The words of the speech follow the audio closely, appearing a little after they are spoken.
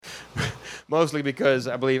Mostly because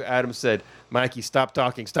I believe Adam said, Mikey, stop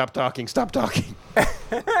talking, stop talking, stop talking.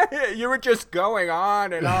 You were just going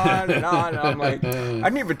on and on and on. And I'm like, I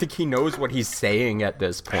don't even think he knows what he's saying at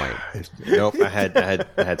this point. Nope, I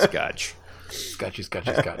had scotch. Scotchy.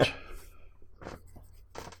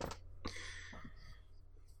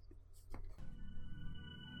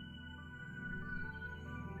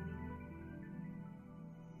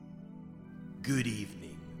 Good evening.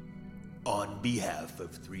 On behalf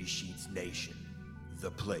of Three Sheets Nation,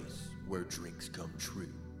 the place where drinks come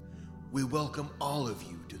true, we welcome all of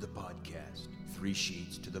you to the podcast, Three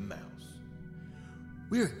Sheets to the Mouse.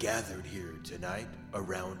 We are gathered here tonight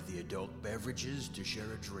around the adult beverages to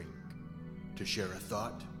share a drink, to share a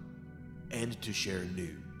thought, and to share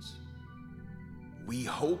nudes. We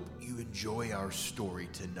hope you enjoy our story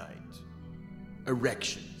tonight,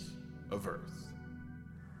 Erections of Earth.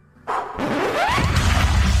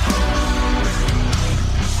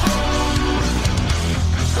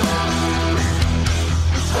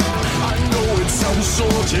 I know it sounds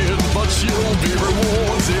sordid, but you'll be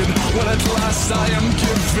rewarded when at last I am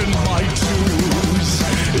given my dues.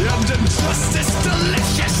 And injustice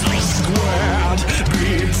deliciously squared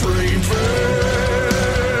be prepared.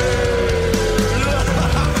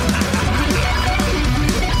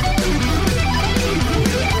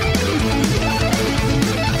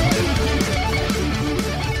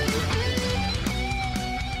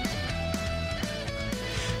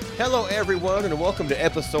 Hello, everyone, and welcome to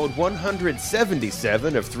episode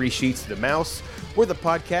 177 of Three Sheets to the Mouse. We're the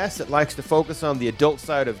podcast that likes to focus on the adult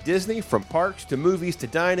side of Disney, from parks to movies to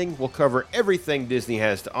dining. We'll cover everything Disney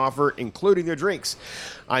has to offer, including their drinks.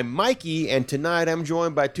 I'm Mikey, and tonight I'm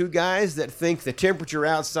joined by two guys that think the temperature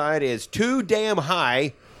outside is too damn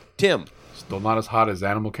high. Tim. Still not as hot as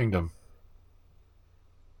Animal Kingdom.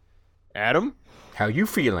 Adam. How you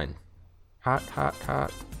feeling? Hot.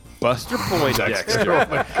 Buster Poindexter. Oh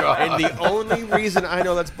my god. And the only reason I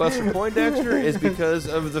know that's Buster Poindexter is because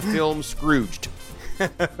of the film Scrooged.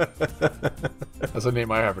 That's a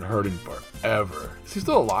name I haven't heard in forever. Is he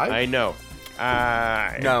still alive? I know.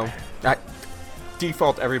 No.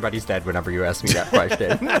 Default, everybody's dead whenever you ask me that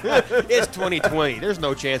question. It's 2020. There's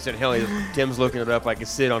no chance in hell Tim's looking it up. I can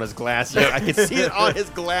see it on his glasses. I can see it on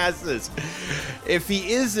his glasses. If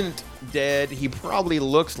he isn't dead, he probably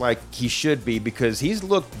looks like he should be, because he's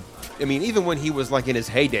looked... I mean, even when he was like in his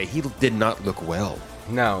heyday, he did not look well.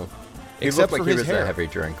 No. He Except looked for like he his was hair. a heavy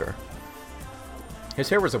drinker. His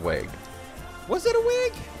hair was a wig. Was it a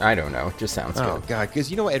wig? I don't know. It just sounds Oh, good. God. Because,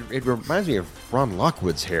 you know, it reminds me of Ron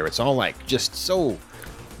Lockwood's hair. It's all like just so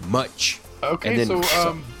much. Okay, And then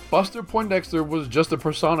so Buster Poindexter was just a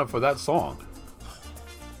persona for that song.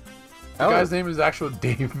 The guy's name is actually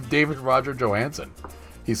David Roger Johansen.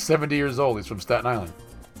 He's 70 years old. He's from Staten Island.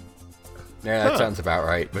 Yeah, that sounds about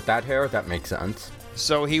right. With that hair, that makes sense.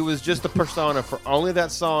 So he was just a persona for only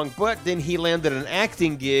that song, but then he landed an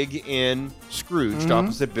acting gig in Scrooged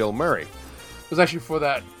opposite Bill Murray. It was actually for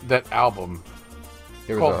that album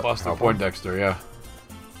There was called a Buster album. Poindexter, yeah.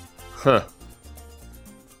 Huh.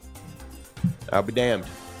 I'll be damned.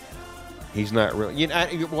 He's not real. You know,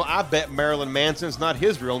 well, I bet Marilyn Manson's not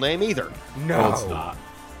his real name either. No. Well, it's not.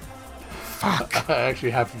 Fuck. I actually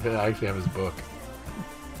have his book.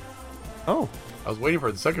 Oh. I was waiting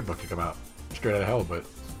for the second book to come out. Straight out of hell, but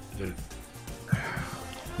it didn't.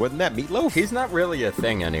 Wasn't that Meatloaf? He's not really a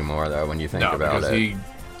thing anymore, though, when you think No, about because it.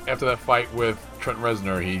 after that fight with Trent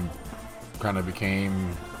Reznor, he kind of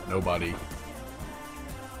became nobody. I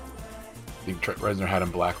think Trent Reznor had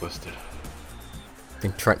him blacklisted. I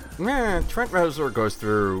think Trent Reznor goes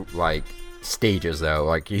through, like, stages, though.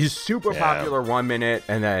 Like, he's super popular 1 minute,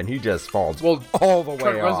 and then he just falls all the way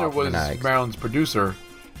Trent off. Reznor was the next. Marilyn's producer,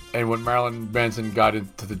 and when Marilyn Manson got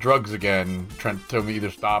into the drugs again, Trent told me either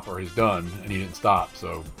stop or he's done, and he didn't stop,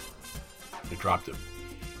 so they dropped him.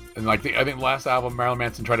 And like I think the last album Marilyn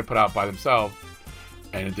Manson tried to put out by themselves,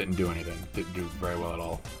 and it didn't do anything. It didn't do very well at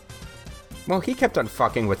all. Well, he kept on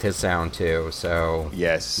fucking with his sound, too, so...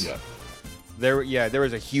 Yes. Yeah. There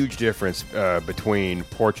was a huge difference between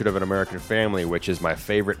Portrait of an American Family, which is my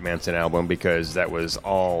favorite Manson album because that was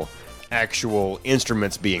all actual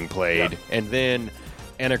instruments being played, and then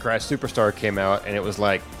Antichrist Superstar came out, and it was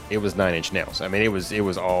like it was 9 Inch Nails. I mean, it was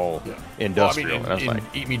all industrial. Well, and I was like,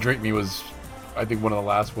 Eat Me, Drink Me was, I think, one of the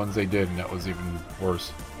last ones they did, and that was even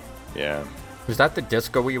worse. yeah. Was that the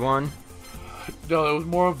disco-y one? No, it was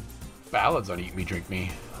more of ballads on Eat Me, Drink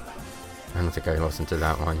Me. I don't think I listened to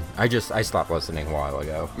that one. I stopped listening a while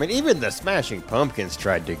ago. I mean, even the Smashing Pumpkins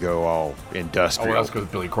tried to go all Oh, industrial. that's because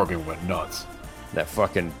Billy Corgan went nuts. That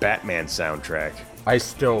fucking Batman soundtrack. I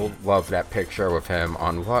still love that picture with him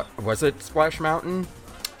on what was it, Splash Mountain?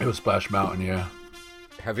 It was Splash Mountain, yeah.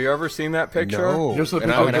 Have you ever seen that picture? No. There's a And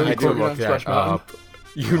picture I of had to Dirty look Corgi on Splash Mountain. up.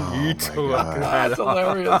 You need to look that That's up.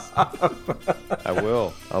 hilarious. I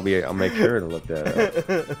will. I'll make sure to look that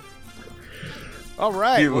up. All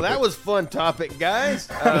right. Well, that was fun topic, guys.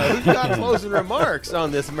 Who's got closing remarks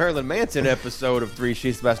on this Marilyn Manson episode of Three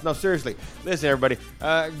Sheets to the Mouse? No, seriously. Listen, everybody.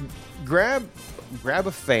 Grab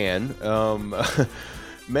a fan.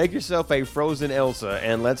 Make yourself a frozen Elsa,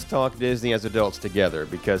 and let's talk Disney as adults together,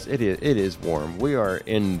 because it is warm. We are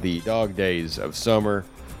in the dog days of summer.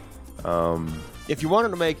 If you wanted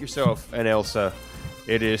to make yourself an Elsa,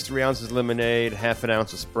 it is 3 ounces lemonade, half an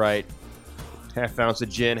ounce of Sprite, half ounce of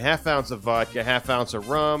gin, half ounce of vodka, half ounce of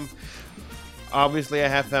rum, obviously a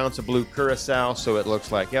half ounce of blue curacao so it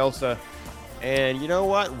looks like Elsa. And you know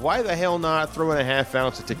what? Why the hell not throw in a half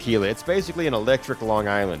ounce of tequila? It's basically an electric Long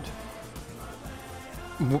Island.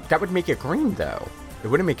 That would make it green, though. It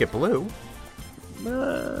wouldn't make it blue.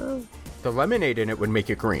 The lemonade in it would make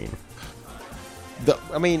it green.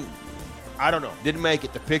 I don't know. Didn't make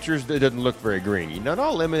it. The pictures, it doesn't look very green. Not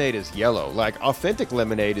all lemonade is yellow. Like, authentic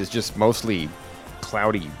lemonade is just mostly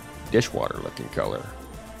cloudy dishwater looking color.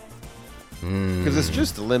 Because it's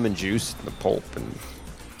just the lemon juice and the pulp and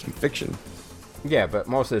some fiction. Yeah, but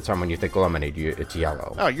most of the time when you think lemonade, it's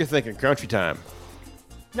yellow. Oh, you're thinking country time.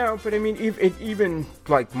 No, but I mean, even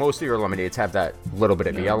like most of your lemonades have that little bit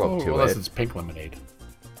of yellow to Unless it. it's pink lemonade.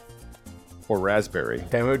 Or raspberry.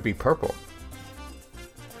 Then it would be purple.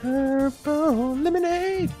 Purple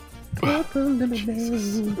lemonade. Purple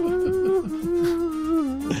lemonade.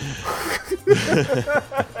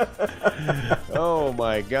 Oh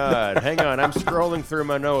my god. Hang on, I'm scrolling through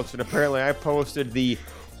my notes, and apparently I posted the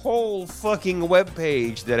whole fucking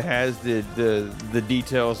webpage that has the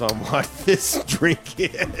details on what this drink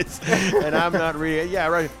is. And I'm not reading. Yeah,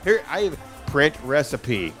 right here. I print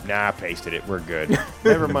recipe. Nah, I pasted it. We're good.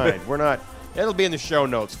 Never mind. We're not. It'll be in the show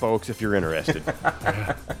notes, folks, if you're interested.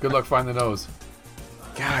 Good luck finding the nose.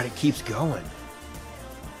 God, it keeps going.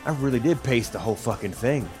 I really did paste the whole fucking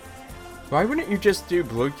thing. Why wouldn't you just do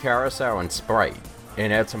blue curacao and Sprite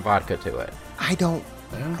and add some vodka to it? I don't.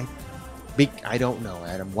 Yeah. I don't know,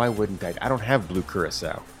 Adam. Why wouldn't I? I don't have blue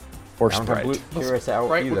curacao or I don't have Sprite. blue curacao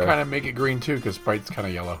Sprite would either. kind of make it green too, because Sprite's kind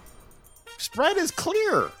of yellow. Sprite is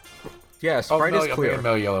clear. Yeah, Sprite is clear.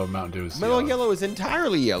 Mellow yellow. Mountain Dew is Mellow yellow is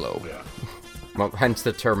entirely yellow, Yeah. Well, hence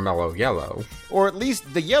the term mellow yellow. or at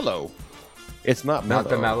least the yellow. It's not mellow. Not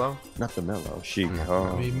the mellow? Not the mellow. She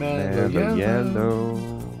called Me mellow mellow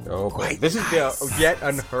yellow. Oh, boy. This is the yet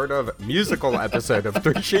unheard of musical episode of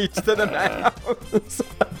Three Sheets to the Mouse.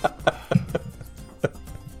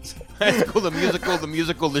 High School, the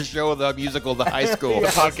musical, the show, the musical, the high school. The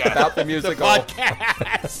podcast. About the musical.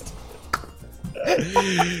 Podcast.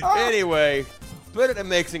 Anyway, put it in a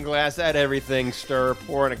mixing glass, add everything, stir,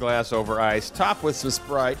 pour in a glass over ice, top with some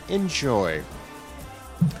Sprite, enjoy.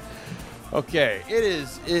 Okay,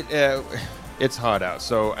 it's hot out,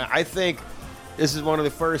 so I think this is one of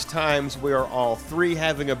the first times we are all three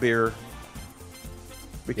having a beer.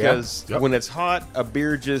 Because Yep. when it's hot, a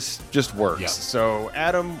beer just works. Yep. So,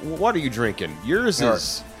 Adam, what are you drinking? Yours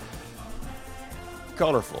is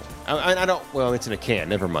colorful. I don't. Well, it's in a can.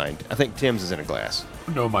 Never mind. I think Tim's is in a glass.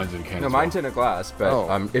 No, mine's in a can. No, as mine's well. in a glass,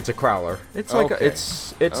 but it's a crowler. It's like Okay.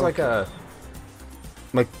 it's like a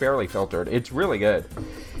barely filtered. It's really good.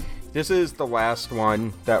 This is the last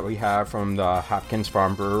one that we have from the Hopkins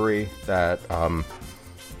Farm Brewery that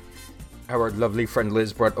our lovely friend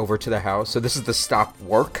Liz brought over to the house. So this is the Stop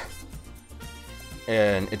Work,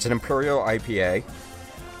 and it's an Imperial IPA,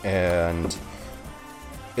 and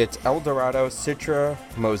it's El Dorado, Citra,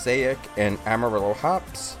 Mosaic, and Amarillo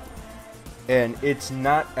hops, and it's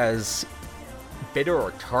not as bitter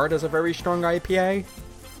or tart as a very strong IPA.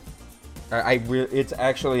 It's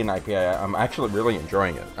actually an IPA. I'm actually really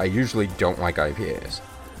enjoying it. I usually don't like IPAs,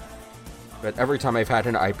 but every time I've had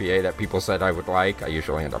an IPA that people said I would like, I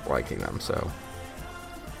usually end up liking them. So,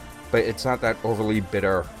 but it's not that overly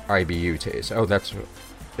bitter IBU taste. Oh,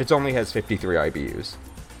 it only has 53 IBUs,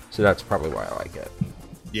 so that's probably why I like it.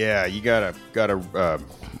 Yeah, you gotta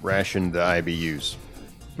ration the IBUs.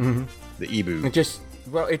 Mm-hmm. The EBU.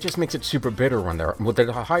 It just makes it super bitter when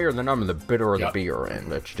the higher the number, the bitterer the beer, and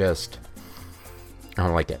it's just I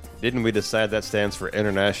don't like it. Didn't we decide that stands for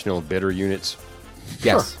International Bitter Units?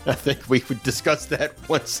 Yes. I think we would discuss that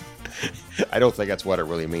once. I don't think that's what it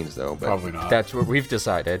really means, though. But Probably not. That's what we've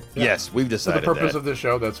decided. yes, we've For the decided purpose that. of this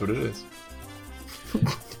show, that's what it is.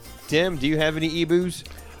 Tim, do you have any EBUs?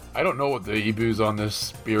 I don't know what the EBUs on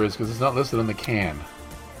this beer is because it's not listed on the can.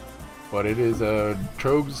 But it is a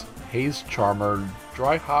Trogs Haze Charmer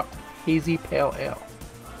Dry Hopped Hazy Pale Ale.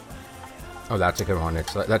 Oh, that's a good one.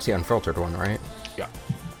 That's the unfiltered one, right? Yeah.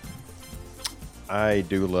 I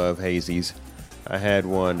do love hazies. I had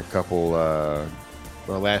one a couple,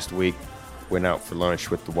 last week. Went out for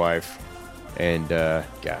lunch with the wife, and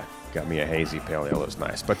got me a hazy pale ale. It was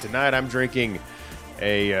nice. But tonight I'm drinking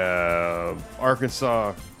a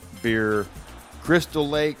Arkansas beer, Crystal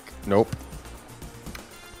Lake. Nope.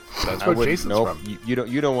 That's I what wouldn't- Jason's nope. from.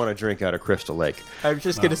 You don't want to drink out of Crystal Lake. I was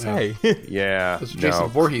just gonna say. Yeah. That's what Jason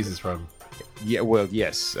Voorhees is from. Yeah, well,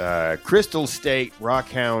 yes. Crystal State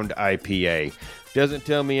Rockhound IPA. Doesn't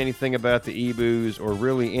tell me anything about the e-booze or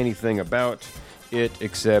really anything about it,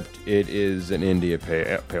 except it is an India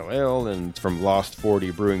Pale Ale, and it's from Lost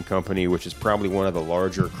 40 Brewing Company, which is probably one of the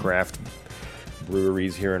larger craft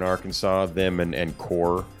breweries here in Arkansas, them and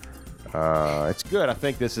Core. It's good. I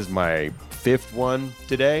think this is my 5th one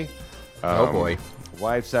today. Oh, boy.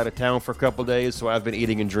 Wife's out of town for a couple days, so I've been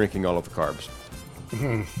eating and drinking all of the carbs.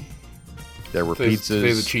 There were Today's the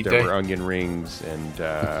pizzas, cheat there day. were onion rings,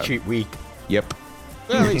 and Cheat week. yep.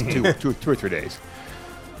 Well, at least two or 3 days.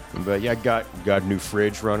 But yeah, got a new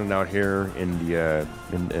fridge running out here in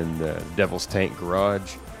the Devil's Tank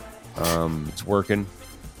garage. It's working.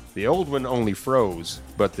 The old one only froze,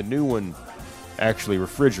 but the new one actually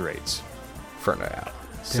refrigerates. For now.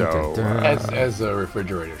 So As a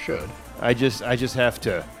refrigerator should. I just have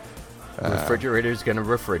to. Refrigerator's gonna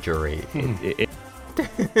refrigerate.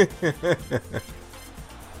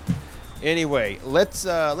 Anyway, let's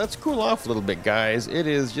cool off a little bit, guys. It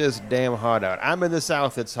is just damn hot out. I'm in the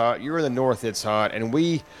south, it's hot. You're in the north, it's hot, and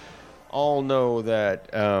we all know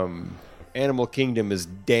that Animal Kingdom is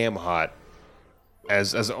damn hot,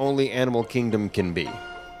 as only Animal Kingdom can be.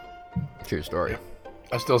 True story.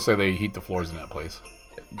 I still say they heat the floors in that place.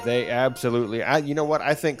 They absolutely. You know what?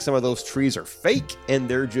 I think some of those trees are fake, and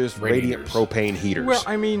they're just radiant Radiators. propane heaters. Well,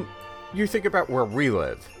 I mean, you think about where we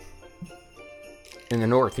live in the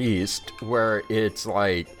Northeast, where it's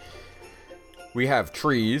like we have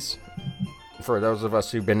trees. For those of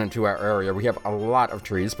us who've been into our area, we have a lot of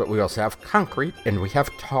trees, but we also have concrete and we have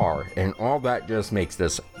tar, and all that just makes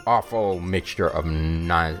this awful mixture of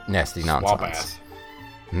nasty Swamp nonsense.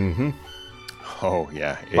 ass. oh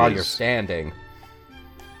yeah, it While is. you're standing,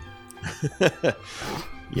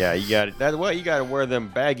 Yeah, you got it. That's why you got to wear them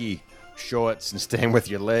baggy shorts and stand with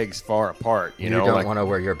your legs far apart. You know, don't like want to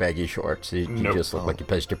wear your baggy shorts. You Nope. just look like you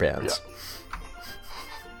pissed your pants.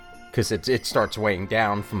 Because it starts weighing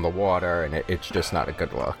down from the water, and it's just not a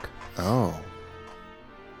good look. oh.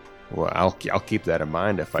 Well, I'll keep that in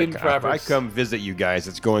mind if I Thin if I fabrics. come visit you guys.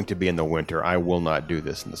 It's going to be in the winter. I will not do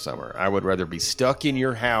this in the summer. I would rather be stuck in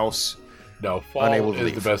your house. No, fall Unable to is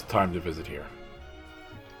leave. the best time to visit here.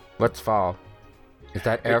 Let's fall. Is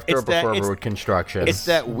that after or it's that- before it's- road construction? It's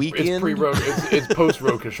that It's weekend. pre-road. It's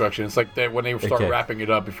post-road construction. It's like that when they start Okay. wrapping it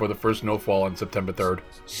up before the first snowfall on September 3rd.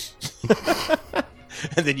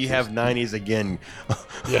 and then you have 90s again.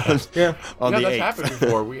 Yeah. yeah. On Yeah, the that's 8th. happened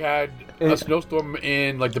before. We had a snowstorm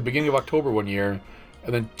in like the beginning of October one year,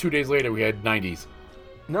 and then 2 days later we had 90s.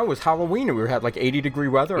 No, it was Halloween, and we had like 80-degree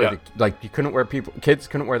weather. Yeah. Like you couldn't wear kids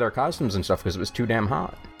couldn't wear their costumes and stuff because it was too damn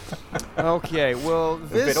hot. Okay, well,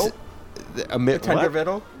 this Viddle? a Tender what?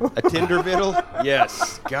 viddle? A Tinder Viddle?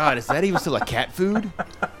 Yes. God, is that even still a cat food?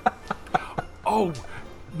 Oh,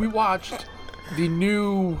 we watched the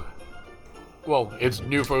new. Well, it's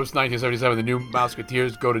new for 1977. The new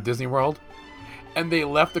Mouseketeers go to Disney World, and they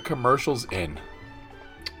left the commercials in.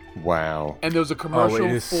 Wow. And there was a commercial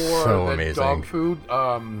is for so the amazing. dog food.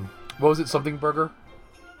 What was it? Something burger.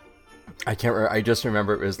 I can't. I just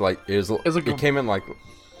remember it was like it came in like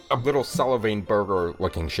a little cellophane burger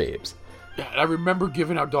looking shapes. Yeah, and I remember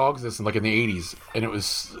giving our dogs this in the 80s, and it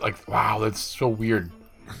was like, wow, that's so weird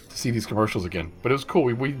to see these commercials again. But it was cool.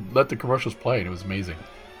 We let the commercials play, and it was amazing.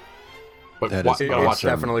 But That you is gotta awesome. watch It's it.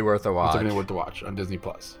 definitely worth a It's watch. definitely worth to watch on Disney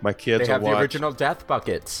Plus. My kids They have will the watch. original Death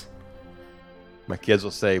Buckets. My kids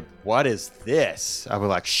will say, "What is this?" I was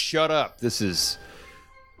like, "Shut up! This is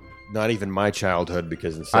not even my childhood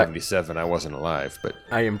because in '77 I wasn't alive." But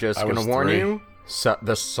I am just I going to was warn 3. you,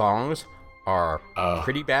 the songs are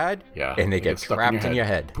pretty bad, Yeah, and they get stuck trapped in your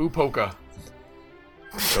head. Poo Polka.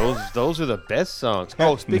 those are the best songs.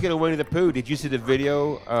 Oh, speaking of Winnie the Pooh, did you see the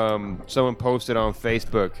video someone posted on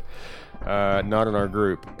Facebook? Not in our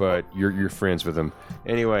group, but you're friends with him.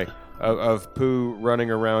 Anyway, of Pooh running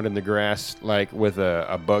around in the grass like with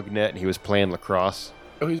a bug net, and he was playing lacrosse.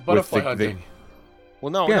 Oh, he's butterfly the- hunting. Well,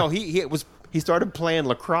 no, Yeah. no, he started playing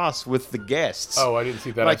lacrosse with the guests. Oh, I didn't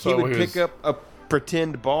see that. I Like saw he would when pick up a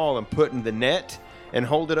pretend ball and put in the net and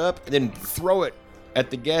hold it up and then throw it at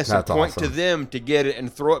the guests That's and point to awesome. them to get it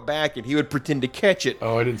and throw it back, and he would pretend to catch it.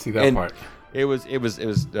 Oh, I didn't see that and part. It was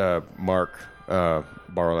Mark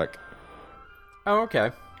Barlick. Oh,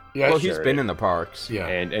 okay. Yeah, Well, sure. he's been in the parks. Yeah.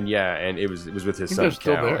 And it was with his think son they're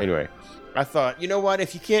still Cal. there. Anyway, I thought, you know what?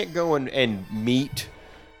 If you can't go and meet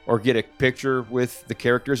or get a picture with the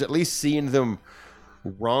characters, at least seeing them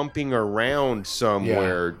romping around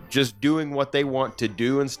somewhere, just doing what they want to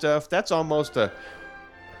do and stuff. That's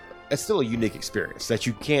still a unique experience that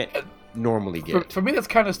you can't normally get. For me, that's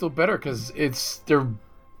kind of still better because they're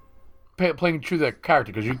playing true to that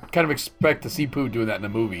character, because you kind of expect to see Pooh doing that in a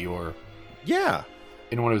movie or Yeah,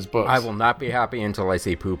 in one of his books. I will not be happy until I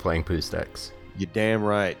see Pooh playing Pooh Sticks. you're damn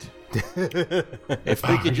right. If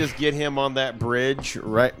we could just get him on that bridge,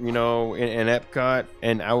 right? You know, in Epcot,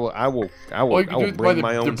 and I will Well, you can do it by bring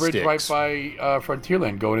my the own bridge sticks. right by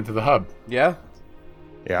Frontierland going into the hub. Yeah.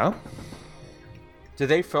 Yeah. Did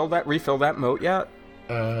they refill that moat yet?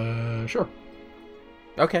 Sure.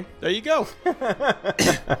 Okay. There you go.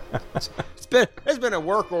 It's been a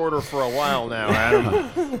work order for a while now,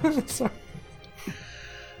 Adam.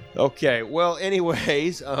 Okay, well,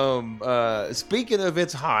 anyways, speaking of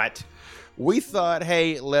it's hot, we thought,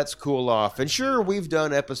 hey, let's cool off. And sure, we've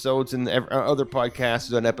done episodes, and other podcasts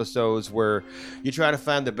have done episodes where you try to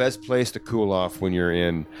find the best place to cool off when you're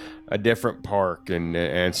in a different park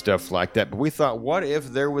and stuff like that. But we thought, what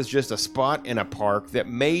if there was just a spot in a park that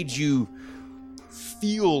made you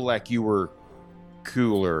feel like you were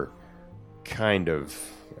cooler, kind of.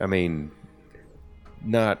 I mean,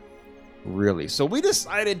 not really. So we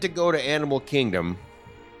decided to go to Animal Kingdom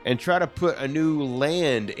and try to put a new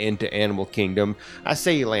land into Animal Kingdom. I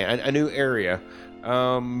say land, a new area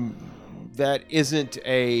that isn't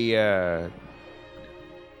a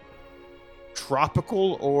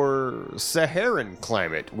tropical or Saharan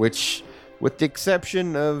climate, which, with the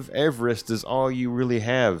exception of Everest, is all you really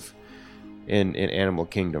have in Animal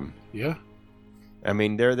Kingdom. Yeah. I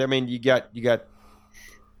mean, you got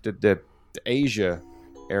the Asia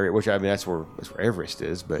area, which I mean that's where Everest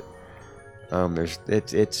is, but that's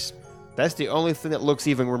the only thing that looks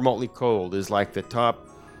even remotely cold is like the top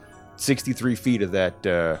 63 feet of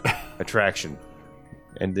that attraction,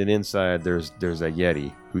 and then inside there's a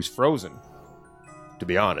Yeti who's frozen. To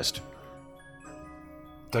be honest,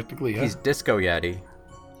 Technically, yeah. He's Disco Yeti.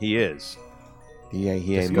 he is. He ain't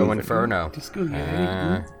Disco moving. Inferno. Disco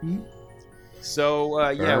Yeti. So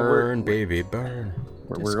yeah, Burn, baby, burn.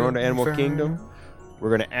 we're going to Animal Kingdom. We're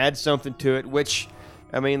going to add something to it, which,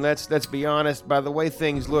 I mean, let's be honest. By the way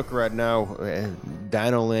things look right now,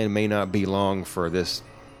 Dino Land may not be long for this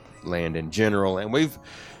land in general, and we've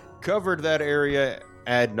covered that area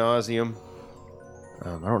ad nauseum. I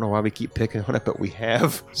don't know why we keep picking on it, but we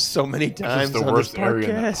have so many It's times just the on worst this area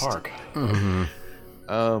in that podcast.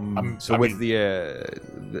 park. So with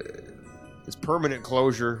this permanent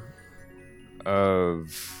closure of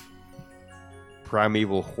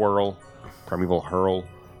Primeval Hurl,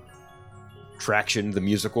 Traction, the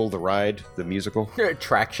musical, the ride, the musical.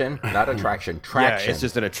 Traction, not attraction. Yeah, Traction. it's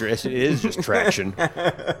just it is just Traction.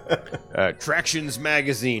 Tractions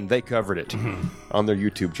Magazine, they covered it on their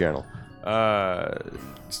YouTube channel.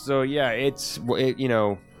 So yeah, you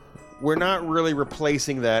know, we're not really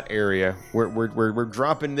replacing that area. We're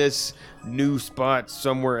dropping this new spot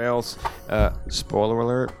somewhere else. Spoiler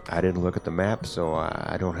alert: I didn't look at the map, so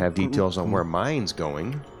I don't have details on where mine's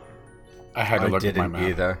going. I had to look at my didn't map.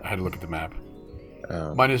 either. I had to look at the map.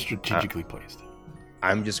 Mine is strategically placed.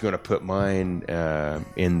 I'm just going to put mine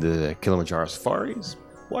in the Kilimanjaro Safaris.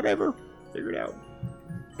 Whatever. Figure it out.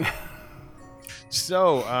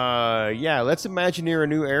 So, yeah, let's imagineer a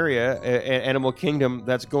new area in Animal Kingdom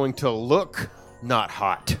that's going to look not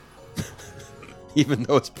hot. Even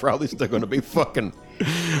though it's probably still going to be fucking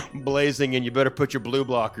blazing, and you better put your blue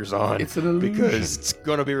blockers on. It's an illusion. Because it's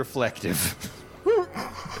going to be reflective.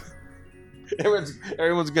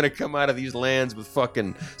 Everyone's going to come out of these lands with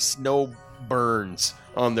fucking snow burns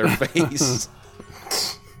on their face.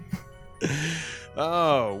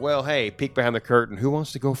 Oh, well, hey, peek behind the curtain. Who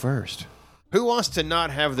wants to go first? Who wants to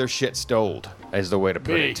not have their shit stoled, is the way to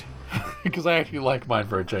put Me. it. Because I actually like mine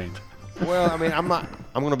for a change. Well, I mean, I'm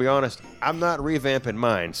going to be honest. I'm not revamping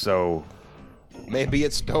mine, so maybe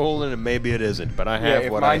it's stolen and maybe it isn't, but I have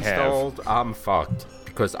if what I mine's have. stalled, I'm fucked.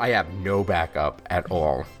 Because I have no backup at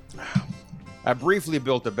all. I briefly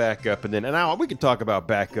built a backup, and now we can talk about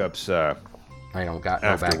backups. I don't got no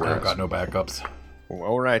Afterwards. backup. I've got no backups.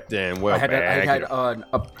 All right, then. Well, I had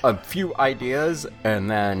a few ideas, and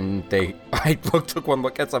then I took one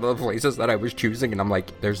look at some of the places that I was choosing, and I'm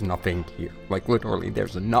like, there's nothing here. Like, literally,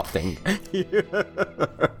 there's nothing here.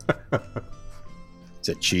 It's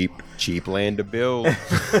a cheap land to build.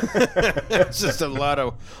 It's just a lot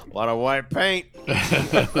of white paint.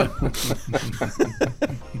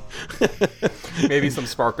 Maybe some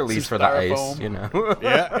sparklies for the ice, you know.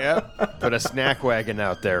 Yeah. Put a snack wagon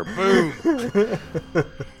out there. Boom.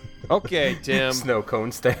 Okay, Tim. Snow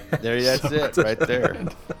cone stand. That's it, right there.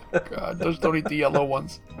 God, just don't eat the yellow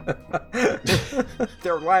ones.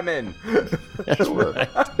 They're lemon. That's right.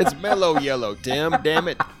 It's mellow yellow, Tim. Damn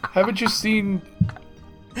it. Haven't you seen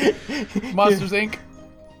Monsters Inc.?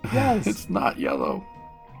 Yes. It's not yellow.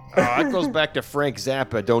 That goes back to Frank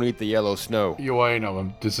Zappa. Don't eat the yellow snow. I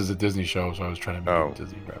know. This is a Disney show, so I was trying to make a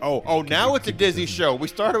Disney reference. Oh, now it's a Disney show. We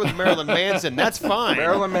started with Marilyn Manson. That's fine.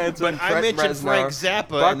 Marilyn Manson, But I Trent mentioned Reznor, Frank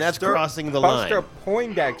Zappa, and that's crossing the line. Buster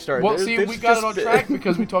Poindexter. Well, see, we got it on track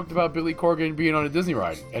because we talked about Billy Corgan being on a Disney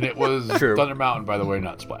ride, and it was True. Thunder Mountain, by the way,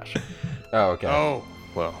 not Splash. Oh, okay. Oh,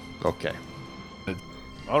 well, okay.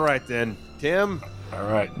 All right, then. Tim, All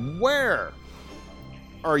right. where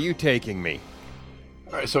are you taking me?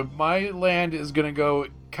 All right, so my land is going to go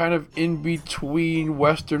kind of in between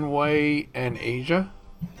Western Way and Asia.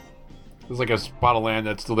 There's like a spot of land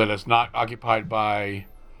that's still there that's not occupied by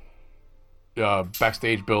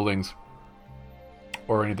backstage buildings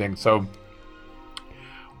or anything. So,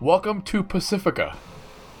 welcome to Pacifica,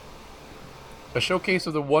 a showcase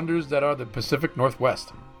of the wonders that are the Pacific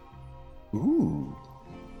Northwest. Ooh,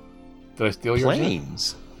 Did I steal yours?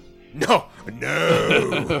 planes. No.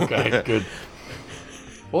 Okay, good.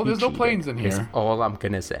 Well, there's no planes in Is here. all I'm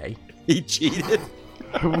gonna say. He cheated.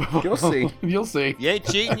 You'll see. You'll see. You ain't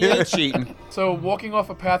cheating, you ain't cheating. So, walking off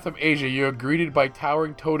a path of Asia, you're greeted by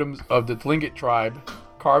towering totems of the Tlingit tribe,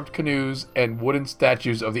 carved canoes, and wooden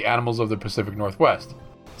statues of the animals of the Pacific Northwest.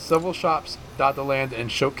 Several shops dot the land and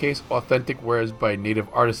showcase authentic wares by native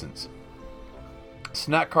artisans.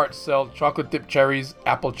 Snack carts sell chocolate-dipped cherries,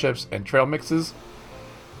 apple chips, and trail mixes.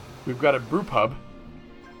 We've got a brew pub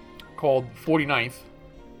called 49th,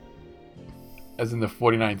 as in the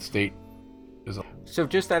 49th state. So,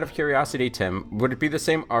 just out of curiosity, Tim, would it be the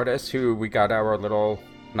same artist who we got our little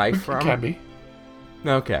knife from? It can be.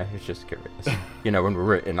 Okay, I was just curious. You know, when we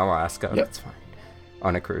were in Alaska, Yep. that's fine.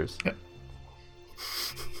 On a cruise. Yep.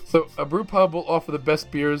 So a brew pub will offer the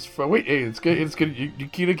best beers for. Wait, hey, it's good. It's good. You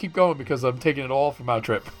keep going because I'm taking it all from our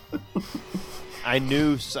trip. I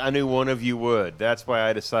knew one of you would. That's why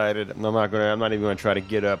I decided I'm not even gonna try to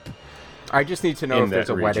get up. I just need to know In if there's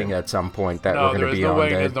a that wedding region. at some point that No, we're going there to is be no on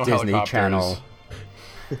wedding, the there's no Disney helicopters. Channel.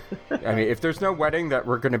 I mean, if there's no wedding that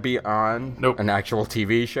we're going to be on Nope. an actual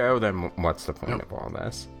TV show, then what's the point of all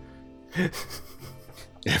this?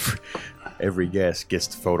 Every guest gets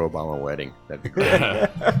to photobomb a wedding. That'd be great.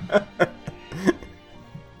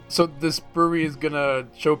 So this brewery is gonna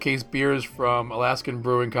showcase beers from Alaskan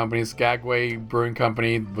Brewing Company, Skagway Brewing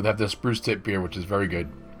Company. Would have the Spruce Tip beer, which is very good,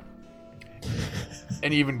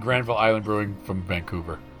 and even Granville Island Brewing from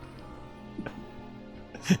Vancouver.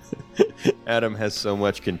 Adam has so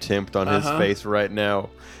much contempt on his face right now.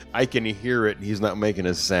 I can hear it. He's not making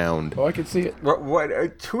a sound. Oh, I can see it.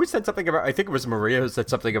 Who said something about, I think it was Maria who said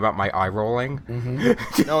something about my eye rolling.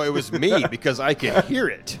 No, it was me because I can hear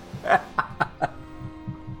it.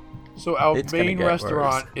 So our It's gonna main get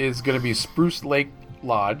restaurant worse. is going to be Spruce Lake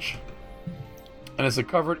Lodge, and it's a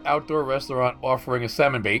covered outdoor restaurant offering a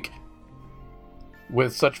salmon bake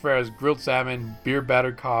with such fare as grilled salmon, beer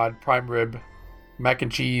battered cod, prime rib, mac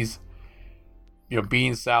and cheese,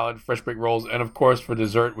 beans, salad, fresh baked rolls, and of course for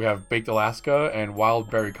dessert we have baked Alaska and wild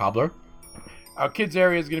berry cobbler. Our kids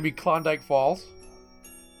area is going to be Klondike Falls,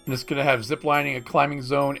 and it's going to have zip lining, a climbing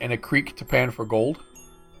zone, and a creek to pan for gold.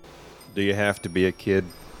 Do you have to be a kid?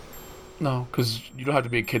 No, because you don't have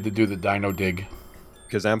to be a kid to do the dino dig.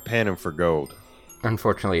 Because I'm panning for gold.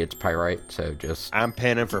 Unfortunately, it's pyrite, so just... I'm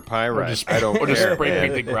panning for pyrite. Or I don't just care. spray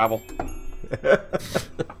paint the gravel.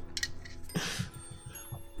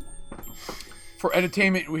 For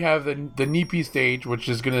entertainment, we have the Nipi stage, which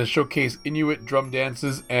is going to showcase Inuit drum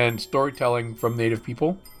dances and storytelling from native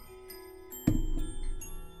people.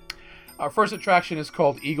 Our first attraction is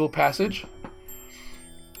called Eagle Passage,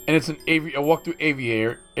 and it's a walk through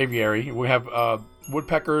aviary. We have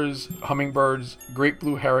woodpeckers, hummingbirds, great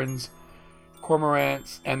blue herons,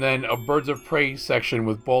 cormorants, and then a birds of prey section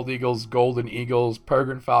with bald eagles, golden eagles,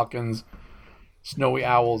 peregrine falcons, snowy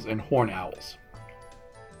owls, and horn owls.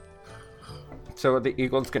 So the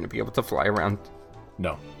eagle's going to be able to fly around?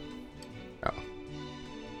 No. Oh.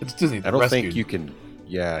 It's Disney. I don't Rescued. think you can...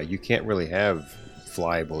 Yeah, you can't really have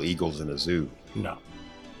flyable eagles in a zoo. No.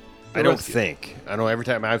 I don't Rescued. think. I know every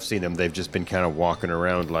time I've seen them, they've just been kind of walking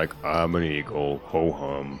around like, I'm an eagle,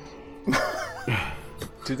 ho-hum.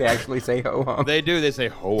 Do they actually say ho hum? They do. They say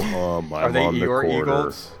ho hum. Are they on the Eeyore quarter.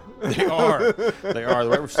 eagles? They are. They are. They're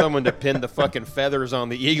waiting for someone to pin the fucking feathers on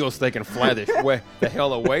the eagles so they can fly the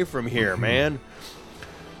hell away from here, man.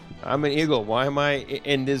 I'm an eagle. Why am I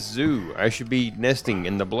in this zoo? I should be nesting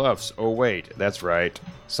in the bluffs. Oh, wait. That's right.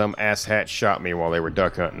 Some asshat shot me while they were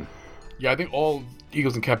duck hunting. Yeah, I think all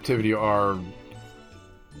eagles in captivity are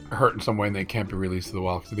hurt in some way and they can't be released to the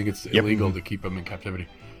wild because I think it's illegal to keep them in captivity.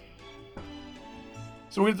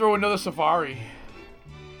 So we're going to throw another safari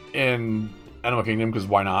in Animal Kingdom because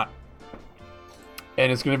why not?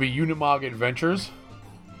 And it's going to be Unimog Adventures.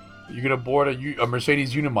 You're going to board a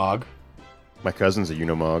Mercedes Unimog. My cousin's a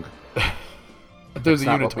Unimog. There's a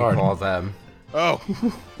That's not what we Unitard. call them. Oh,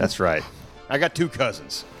 that's right. I got two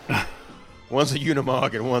cousins. One's a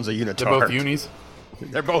Unimog and one's a Unitard. They're both unis.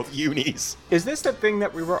 They're both unis. Is this the thing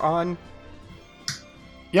that we were on?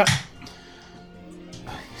 Yeah.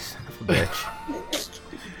 Bitch.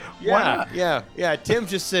 Yeah. Tim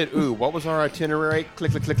just said, ooh, what was our itinerary?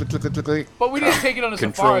 Click, click, click, click, click, click, click, click. But we didn't take it on a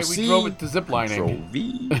Control safari. C, We drove it to ziplining. Control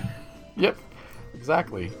V. Yep.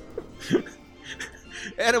 Exactly.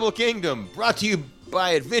 Animal Kingdom, brought to you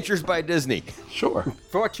by Adventures by Disney. Sure.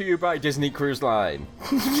 Brought to you by Disney Cruise Line.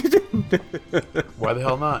 Why the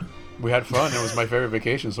hell not? We had fun. It was my favorite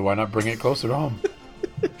vacation, so why not bring it closer to home?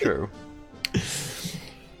 True.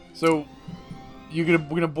 So, we're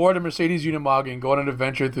gonna board a Mercedes Unimog and go on an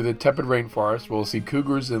adventure through the tepid rainforest. We'll see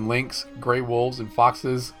cougars and lynx, gray wolves and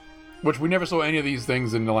foxes, which we never saw any of these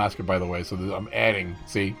things in Alaska, by the way. So I'm adding.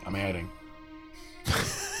 See, I'm adding.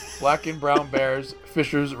 Black and brown bears,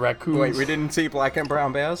 fishers, raccoons. Wait, we didn't see black and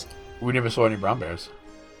brown bears? We never saw any brown bears.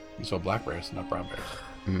 We saw black bears, not brown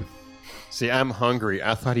bears. See, I'm hungry.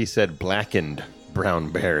 I thought he said blackened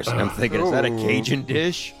brown bears. I'm thinking, is that a Cajun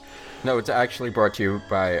dish? No, it's actually brought to you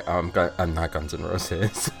by not Guns N'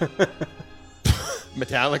 Roses.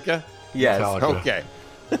 Metallica? Yes. Metallica. Okay.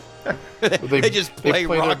 They just play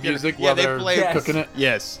their rock music yeah, while they they're play cooking it.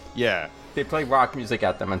 Yes, yeah. They play rock music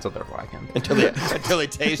at them until they're blackened. Until they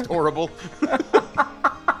taste horrible.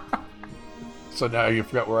 So now you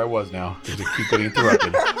forgot where I was now because you keep getting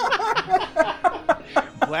interrupted.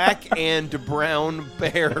 Black and brown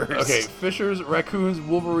bears. Okay, fishers, raccoons,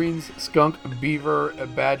 wolverines, skunk, beaver,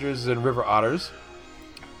 badgers, and river otters.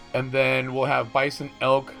 And then we'll have bison,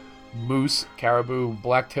 elk, moose, caribou,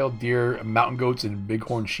 black-tailed deer, mountain goats, and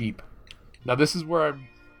bighorn sheep. Now this is where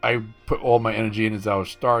I put all my energy in, is our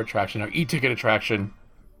star attraction, our e-ticket attraction.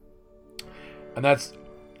 And that's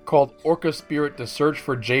called Orca Spirit, The Search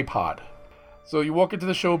for J-Pod. So you walk into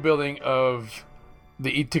the show building of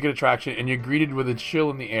the e-ticket attraction and you're greeted with a chill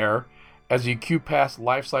in the air as you queue past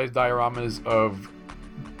life-size dioramas of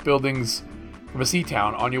buildings from a sea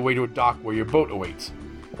town on your way to a dock where your boat awaits.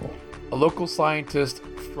 A local scientist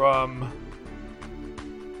from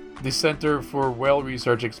the Center for Whale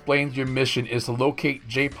Research explains your mission is to locate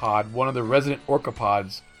J-Pod, one of the resident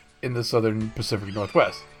orcapods in the southern Pacific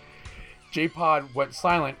Northwest. J-Pod went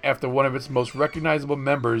silent after one of its most recognizable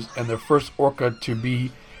members and the first orca to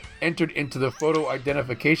be entered into the photo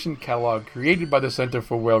identification catalog created by the Center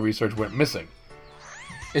for Whale Research went missing.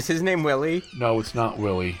 Is his name Willie? No, it's not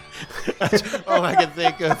Willie. All I can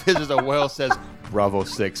think of is a whale says, Bravo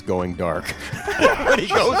 6 going dark. When he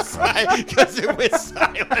goes silent, because it went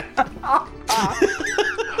silent.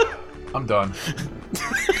 I'm done.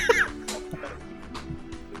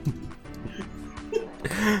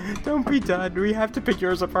 Don't be done. We have to pick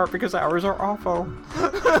yours apart because ours are awful.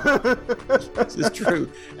 This is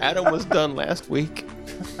true. Adam was done last week.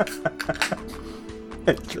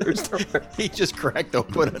 True story. He just cracked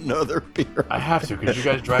open another beer. I have to because you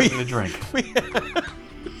guys drive me to drink.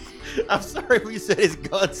 I'm sorry we said his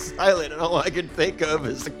gun silent, and all I can think of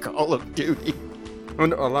is the Call of Duty.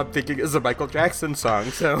 And all I'm thinking is a Michael Jackson song,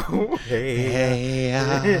 so...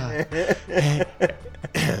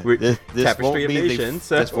 This Tapestry won't of be Nations.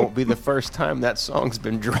 this won't be the first time that song's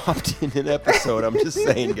been dropped in an episode. I'm just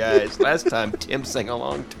saying, guys. Last time Tim sang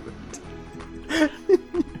along to it.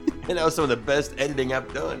 And that was some of the best editing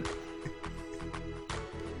I've done.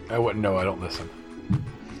 I wouldn't know. I don't listen.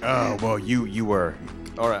 Oh, well, you were.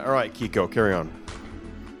 All right, Kiko, carry on.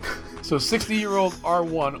 So 60-year-old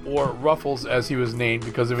R1, or Ruffles as he was named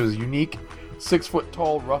because of his unique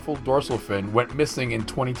 6-foot-tall ruffled dorsal fin, went missing in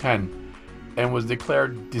 2010 and was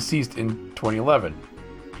declared deceased in 2011.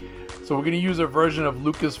 So we're going to use a version of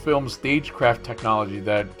Lucasfilm stagecraft technology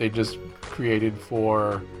that they just created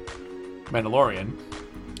for Mandalorian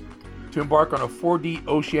to embark on a 4D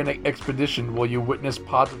oceanic expedition where you witness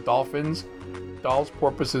pods of dolphins, dolls,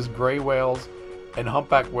 porpoises, gray whales, and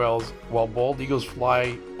humpback whales while bald eagles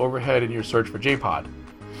fly overhead in your search for J-Pod.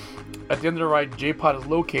 At the end of the ride, J-Pod is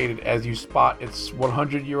located as you spot its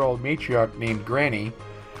 100-year-old matriarch named Granny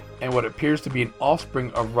and what appears to be an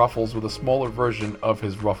offspring of Ruffles with a smaller version of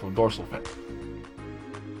his ruffled dorsal fin.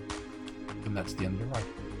 And that's the end of the ride.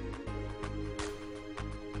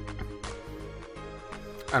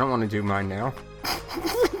 I don't want to do mine now.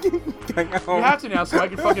 You have to now, so I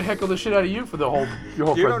can fucking heckle the shit out of you for your whole You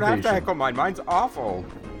presentation. don't have to heckle mine. Mine's awful.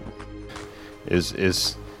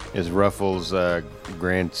 Is Ruffles'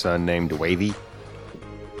 grandson named Wavy?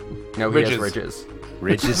 No, he has ridges.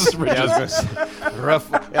 Ridges? Yeah, I was gonna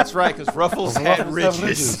say, that's right, because Ruffles had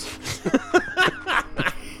ridges.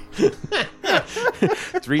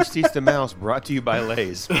 Three Sheets to Mouse, brought to you by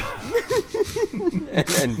Lay's.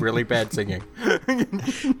 and really bad singing.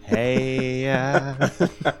 Hey,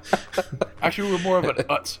 Actually, we're more of an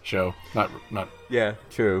Utz show, not. Yeah,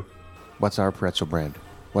 true. what's our pretzel brand?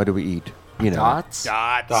 What do we eat? You know, Dots?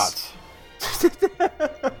 Dots.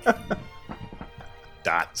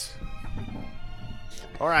 Dots.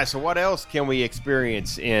 All right, so what else can we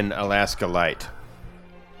experience in Alaska Light?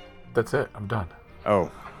 That's it. I'm done.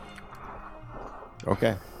 Oh.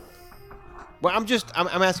 Okay. Well,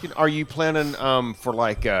 I'm asking, are you planning for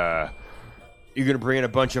like you're gonna bring in a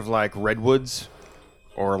bunch of like redwoods,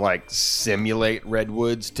 or like simulate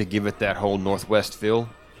redwoods to give it that whole Northwest feel?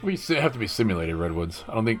 We have to be simulated redwoods.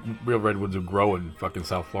 I don't think real redwoods will grow in fucking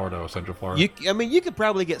South Florida or Central Florida. You could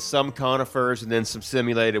probably get some conifers and then some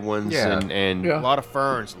simulated ones, Yeah. and Yeah. a lot of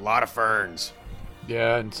ferns.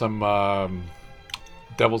 Yeah, and some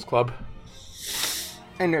Devil's Club.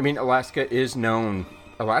 And I mean, Alaska's a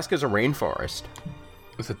rainforest.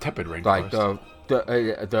 It's a tepid rainforest.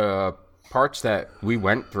 Like the parts that we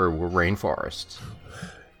went through were rainforests.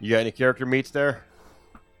 You got any character meets there?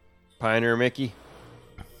 Pioneer Mickey?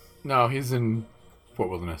 No, he's in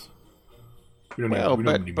Fort Wilderness. We don't Well,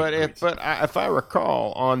 need if I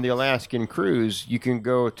recall, on the Alaskan cruise, you can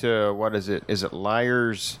go to, what is it? Is it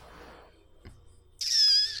Liars?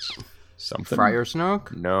 Something? Friar's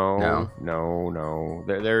Nook? No.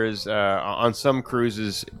 There is on some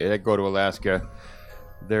cruises that go to Alaska,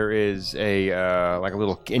 there is a like a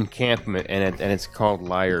little encampment, and it's called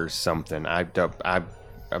Liars something. I've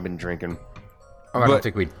been drinking. Oh, I But don't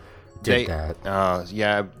think we did that.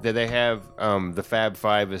 Yeah, they have the Fab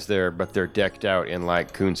Five is there, but they're decked out in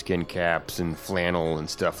like coonskin caps and flannel and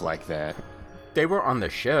stuff like that. They were on the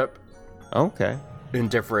ship Okay. in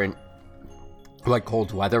different, like,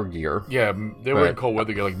 cold weather gear. Yeah, they were in But- cold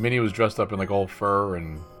weather. Like Minnie was dressed up in like all fur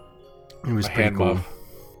and It was a pretty hand cool. muff.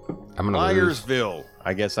 I'm gonna lose. Lyersville.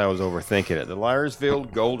 I guess I was overthinking it. The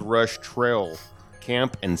Lyersville Gold Rush Trail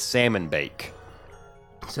Camp and Salmon Bake.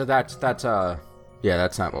 So that's yeah,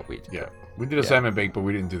 that's not what we did. Yeah, we did a salmon bake, but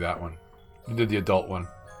we didn't do that one. We did the adult one.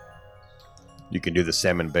 You can do the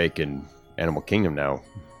salmon bake in Animal Kingdom now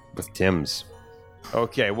with Tim's.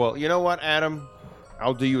 Okay, well, you know what, Adam?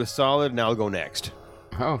 I'll do you a solid and I'll go next.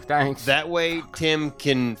 Oh, thanks. That way, Tim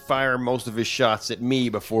can fire most of his shots at me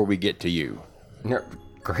before we get to you. No,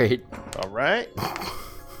 great. All right?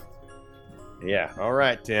 Yeah, all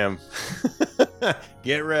right, Tim.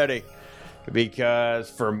 Get ready. Because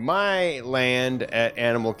for my land at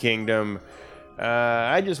Animal Kingdom,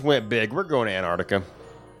 I just went big. We're going to Antarctica.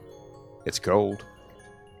 It's cold.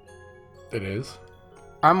 It is.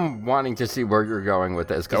 I'm wanting to see where you're going with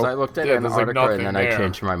this because Nope. I looked at Yeah, there's, like, Antarctica and nothing then I there.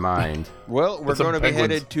 changed my mind. Well, we're There's some going to be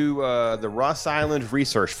penguins. headed to the Ross Island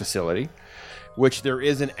Research Facility, which there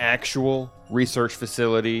is an actual research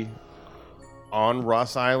facility on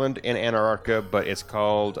Ross Island in Antarctica, but it's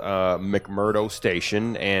called McMurdo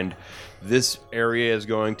Station, and this area is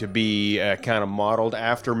going to be kind of modeled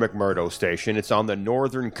after McMurdo Station. It's on the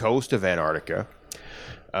northern coast of Antarctica.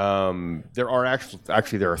 There are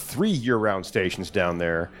actually there are 3 year-round stations down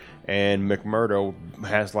there, and McMurdo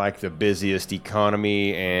has like the busiest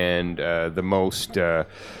economy and the most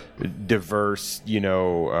diverse,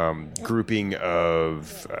 grouping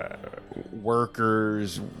of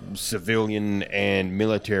workers, civilian and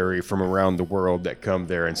military from around the world that come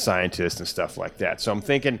there, and scientists and stuff like that. So I'm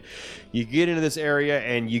thinking you get into this area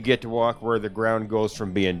and you get to walk where the ground goes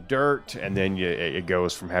from being dirt, and then it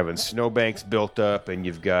goes from having snowbanks built up, and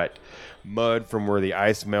you've got mud from where the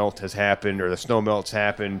ice melt has happened or the snow melt's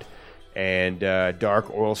happened, and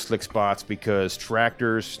dark oil slick spots because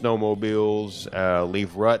tractors, snowmobiles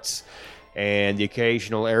leave ruts, and the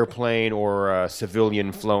occasional airplane or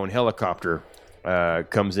civilian flown helicopter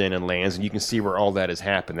comes in and lands, and you can see where all that has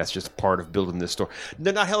happened. That's just part of building this store.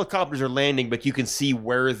 They're not helicopters are landing, but you can see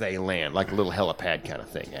where they land, like a little helipad kind of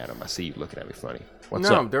thing. Adam, I see you looking at me funny. What's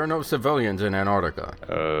No, up? there are no civilians in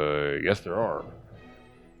Antarctica. Yes, there are.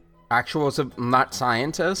 Actual, not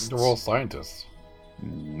scientists. They're all scientists.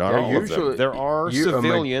 Not Yeah, all of them. usually- There are you-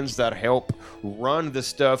 civilians that help run the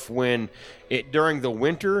stuff when during the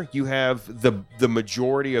winter you have the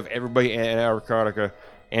majority of everybody in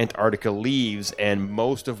Antarctica leaves, and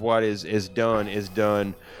most of what is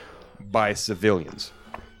done by civilians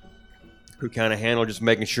who kind of handle just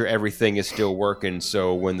making sure everything is still working.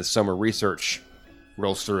 So when the summer research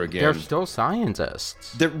rolls through again, They're still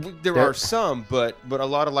scientists. there are some, but a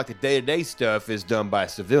lot of like the day-to-day stuff is done by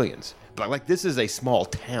civilians. But like this is a small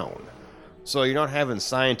town, so you're not having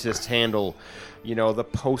scientists handle, the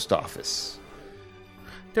post office.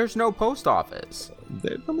 There's no post office.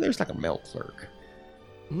 There's like a mail clerk.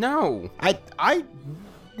 No.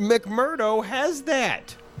 McMurdo has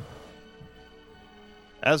that,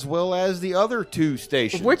 as well as the other two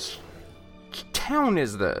stations. Which town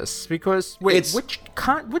is this? Because wait,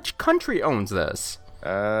 which country owns this?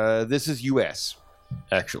 This is U.S.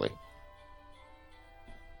 actually.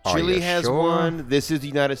 Are Chile you has sure? one. This is the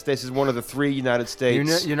United States. This is one of the three United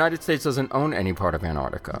States. United States doesn't own any part of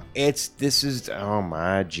Antarctica. Oh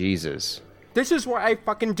my Jesus. This is why I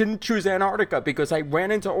fucking didn't choose Antarctica, because I ran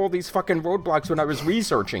into all these fucking roadblocks when I was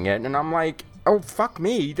researching it, and I'm like, oh fuck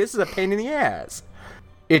me, this is a pain in the ass.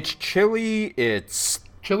 It's Chile, it's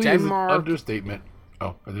Chile Denmark. is an understatement.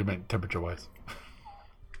 Oh, I didn't mean temperature-wise.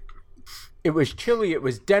 It was Chile, it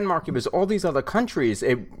was Denmark, it was all these other countries.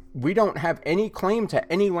 We don't have any claim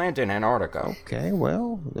to any land in Antarctica. Okay,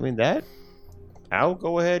 well, I mean I'll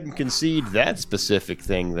go ahead and concede that specific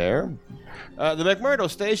thing there. The McMurdo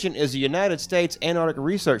Station is a United States Antarctica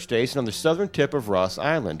research station on the southern tip of Ross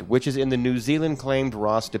Island, which is in the New Zealand claimed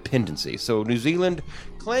Ross Dependency. So New Zealand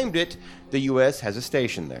claimed it. The U.S. has a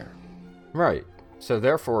station there. Right. So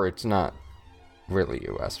therefore, it's not really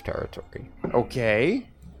U.S. territory. Okay.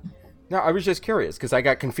 No, I was just curious because I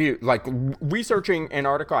got confused. Like, researching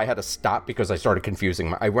Antarctica, I had to stop because I started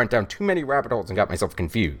confusing. I went down too many rabbit holes and got myself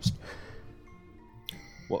confused.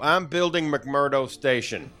 Well, I'm building McMurdo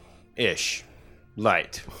Station-ish.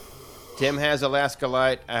 Light. Tim has Alaska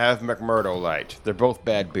Light. I have McMurdo Light. They're both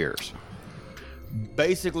bad beers.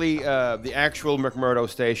 Basically, the actual McMurdo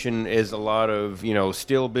Station is a lot of,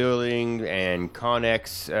 steel building and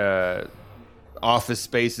Connex office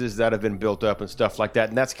spaces that have been built up and stuff like that.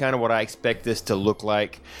 And that's kind of what I expect this to look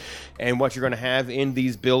like. And what you're going to have in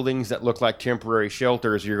these buildings that look like temporary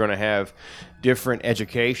shelters, you're going to have different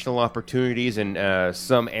educational opportunities and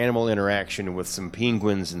some animal interaction with some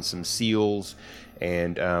penguins and some seals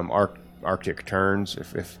and Arctic terns,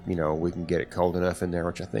 if we can get it cold enough in there,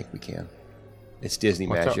 which I think we can. It's Disney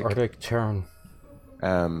What's magic. An Arctic tern?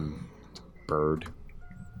 Bird.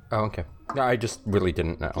 Oh, okay. No, I just really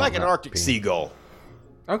didn't know. Like an Arctic seagull,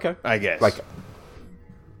 Okay. I guess. Like,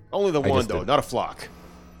 only the one, just though, did- not a flock.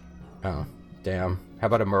 oh, damn. How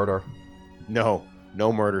about a murder? No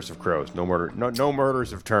murders of crows. No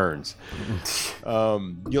murders of terns.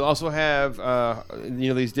 You'll also have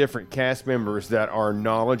these different cast members that are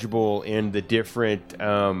knowledgeable in the different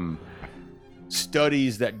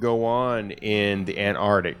studies that go on in the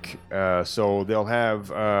Antarctic. So they'll have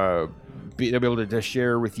they'll be able to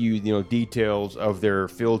share with you details of their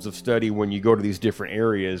fields of study when you go to these different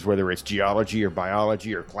areas, whether it's geology or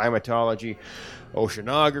biology or climatology,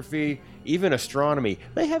 oceanography, even astronomy.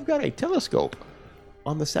 They have got a telescope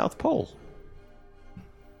on the South Pole.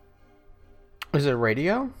 Is it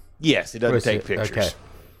radio? Yes, it doesn't Is take it? pictures. Okay.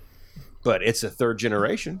 But it's a third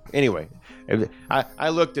generation. Anyway, I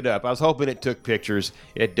looked it up. I was hoping it took pictures.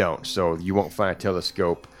 It don't. So you won't find a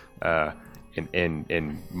telescope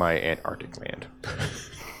in my Antarctic land.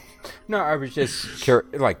 No, I was just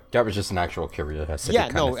that was just an actual curiosity. Yeah,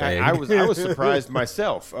 kind no, of thing. I was surprised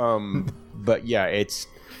myself. But yeah, it's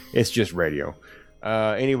just radio.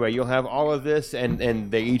 Anyway, you'll have all of this,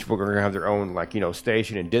 and they each will going to have their own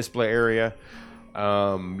station and display area.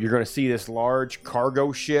 You're going to see this large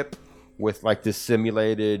cargo ship with this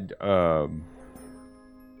simulated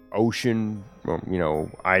ocean,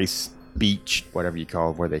 ice beach, whatever you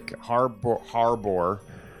call it, where they harbor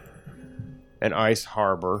an ice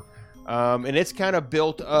harbor. And it's kind of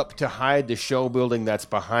built up to hide the show building that's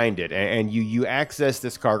behind it. And you access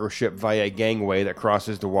this cargo ship via a gangway that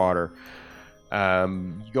crosses the water.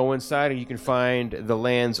 You go inside and you can find the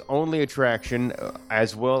land's only attraction,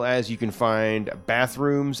 as well as you can find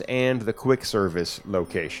bathrooms and the quick service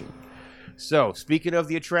location. So, speaking of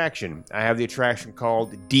the attraction, I have the attraction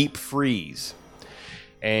called Deep Freeze.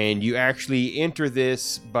 And you actually enter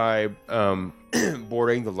this by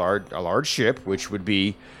boarding a large ship, which would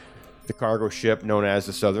be the cargo ship known as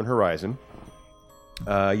the Southern Horizon.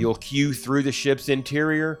 You'll queue through the ship's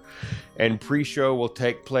interior, and pre-show will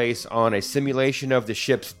take place on a simulation of the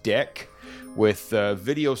ship's deck, with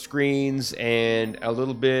video screens and a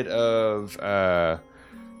little bit of a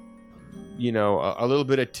little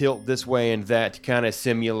bit of tilt this way and that to kind of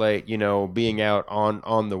simulate, being out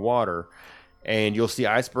on the water. And you'll see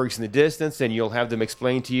icebergs in the distance, and you'll have them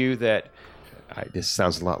explain to you that this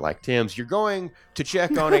sounds a lot like Tim's. You're going to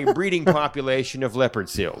check on a breeding population of leopard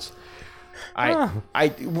seals.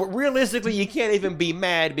 Realistically, you can't even be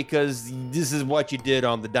mad because this is what you did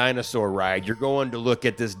on the dinosaur ride. You're going to look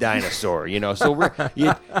at this dinosaur, So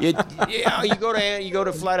you go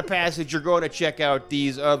to Flight of Passage. You're going to check out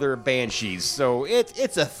these other banshees. So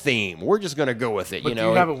it's a theme. We're just going to go with it. But do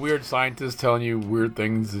you have a weird scientist telling you weird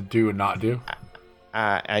things to do and not do?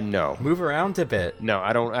 I know. Move around a bit. No,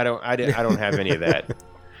 I don't have any of that.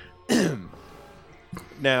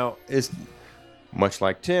 Now, it's much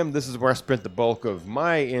like Tim, this is where I spent the bulk of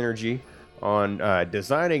my energy on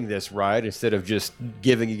designing this ride instead of just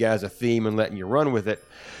giving you guys a theme and letting you run with it.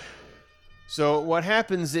 So what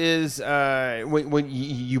happens is when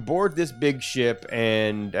you board this big ship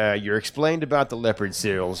and you're explained about the leopard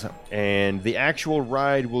seals, and the actual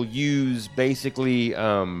ride will use basically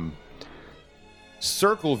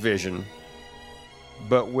circle vision,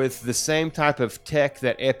 but with the same type of tech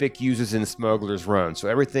that Epic uses in Smuggler's Run. So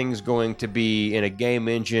everything's going to be in a game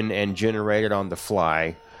engine and generated on the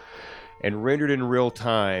fly and rendered in real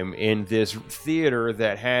time in this theater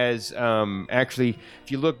that has, actually,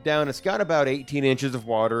 if you look down, it's got about 18 inches of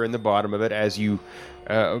water in the bottom of it as you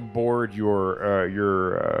board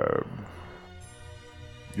your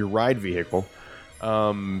ride vehicle.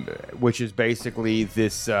 Which is basically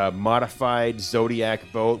this modified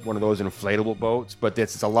Zodiac boat, one of those inflatable boats, but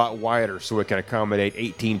it's a lot wider, so it can accommodate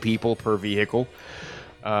 18 people per vehicle.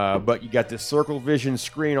 But you got this circle vision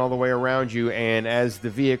screen all the way around you, and as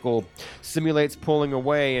the vehicle simulates pulling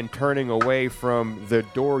away and turning away from the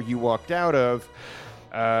door you walked out of,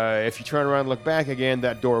 if you turn around and look back again,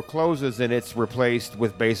 that door closes and it's replaced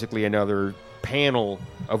with basically another panel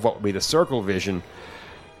of what would be the circle vision.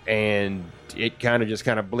 And it kind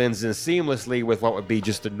of blends in seamlessly with what would be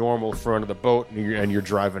just the normal front of the boat, and you're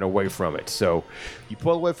driving away from it. So you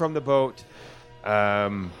pull away from the boat.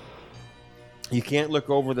 You can't look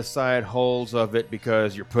over the side holes of it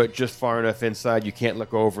because you're put just far enough inside. You can't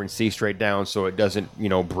look over and see straight down, so it doesn't,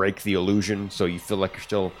 break the illusion. So you feel like you're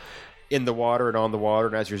still in the water and on the water,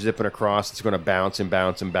 and as you're zipping across, it's going to bounce and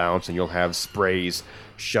bounce and bounce, and you'll have sprays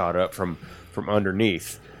shot up from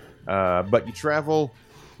underneath. But you travel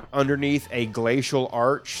underneath a glacial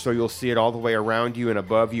arch, so you'll see it all the way around you and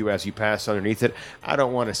above you as you pass underneath it. I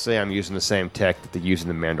don't want to say I'm using the same tech that they use in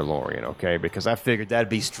The Mandalorian, okay? Because I figured that'd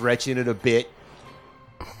be stretching it a bit.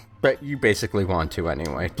 But you basically want to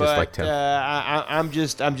anyway, just like Tim. I'm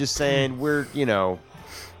just saying we're,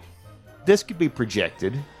 this could be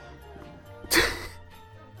projected.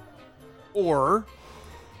 Or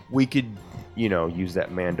we could, use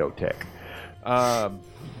that Mando tech.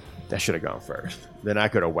 That should have gone first. Then I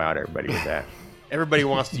could have wowed everybody with that. Everybody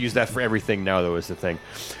wants to use that for everything now, though, is the thing.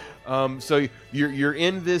 So you're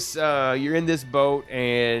in this boat,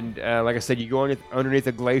 and like I said, you go underneath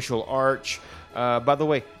a glacial arch. By the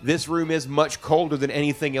way, this room is much colder than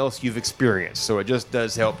anything else you've experienced, so it just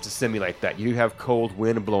does help to simulate that. You do have cold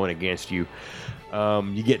wind blowing against you.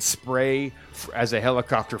 You get spray as a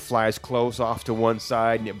helicopter flies close off to one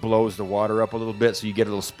side, and it blows the water up a little bit, so you get a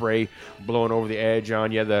little spray blowing over the edge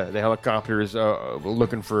on you. The helicopter is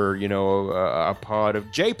looking for, a pod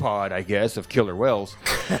of J-pod, I guess, of killer whales.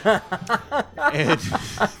 And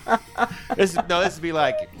this would be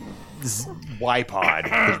like Y-pod,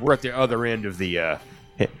 because we're at the other end of the...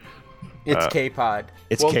 it's K-pod.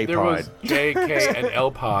 It's K-pod. K-pod. There was J, K, and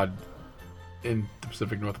L-pod in the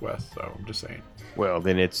Pacific Northwest, so I'm just saying. Well,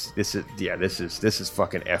 then this is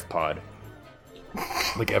fucking F-pod.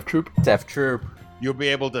 Like F-Troop? It's F-Troop. You'll be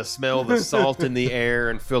able to smell the salt in the air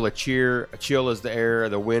and feel a chill as the air,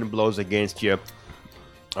 the wind blows against you.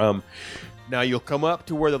 Now you'll come up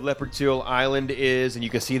to where the Leopard Seal Island is, and you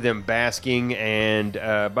can see them basking. And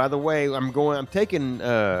by the way, I'm taking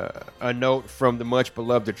a note from the much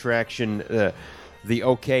beloved attraction, the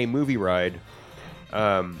OK Movie Ride.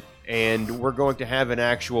 And we're going to have an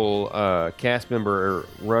actual cast member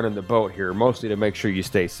running the boat here, mostly to make sure you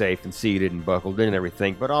stay safe and seated and buckled in and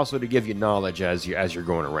everything, but also to give you knowledge as you're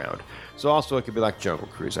going around. So also it could be like Jungle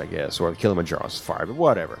Cruise, I guess, or the Kilimanjaro Safari, but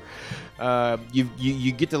whatever.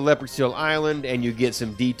 You get to Leopard Seal Island, and you get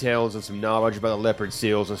some details and some knowledge about the leopard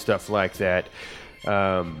seals and stuff like that.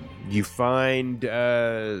 You find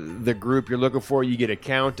the group you're looking for. You get a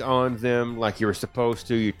count on them like you were supposed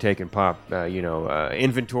to. You're taking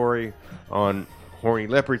inventory on horny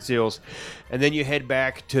leopard seals. And then you head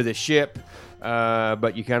back to the ship,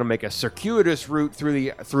 but you kind of make a circuitous route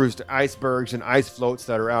through icebergs and ice floats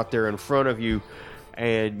that are out there in front of you.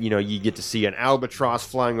 And, you get to see an albatross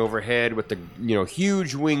flying overhead with the,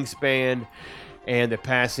 huge wingspan and the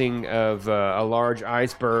passing of a large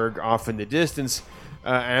iceberg off in the distance.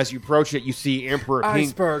 As you approach it, you see Emperor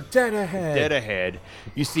Iceberg, dead ahead. Dead ahead.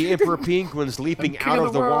 You see Emperor Penguins leaping out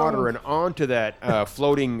of the water and onto that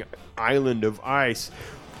floating island of ice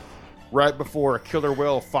right before a killer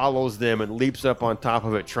whale follows them and leaps up on top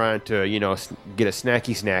of it trying to, get a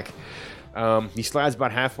snacky snack. He slides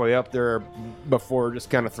about halfway up there before just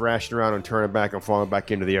kind of thrashing around and turning back and falling back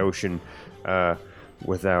into the ocean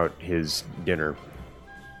without his dinner.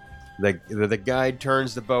 The guide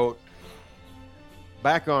turns the boat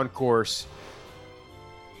back on course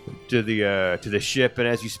to the ship, and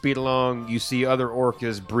as you speed along, you see other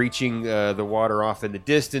orcas breaching the water off in the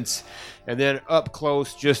distance, and then up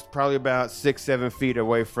close, just probably about 6-7 feet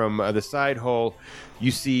away from the side hull, you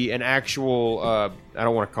see an actual, I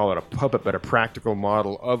don't want to call it a puppet, but a practical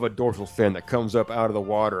model of a dorsal fin that comes up out of the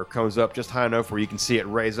water, comes up just high enough where you can see it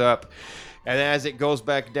raise up. And as it goes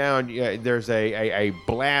back down, there's a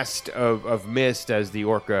blast of mist as the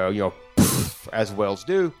orca, as whales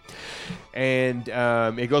do. And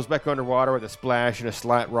it goes back underwater with a splash and a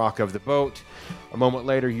slight rock of the boat. A moment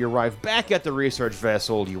later, you arrive back at the research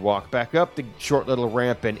vessel. You walk back up the short little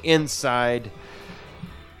ramp and inside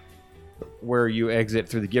where you exit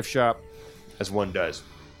through the gift shop, as one does.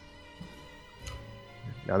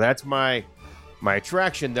 Now, that's my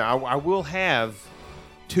attraction. Now, I will have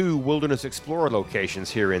 2 Wilderness Explorer locations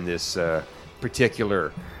here in this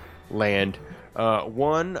particular land.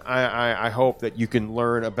 One, I hope that you can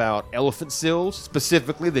learn about elephant seals,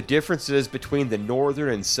 specifically the differences between the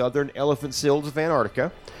northern and southern elephant seals of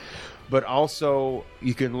Antarctica. But also,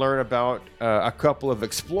 you can learn about a couple of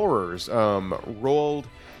explorers, Roald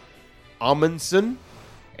Amundsen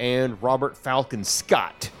and Robert Falcon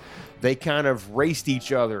Scott. They kind of raced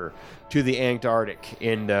each other to the Antarctic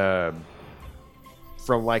in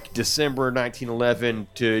from like December 1911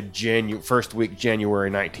 to first week January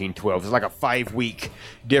 1912. It's like a 5-week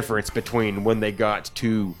difference between when they got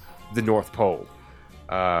to the North Pole.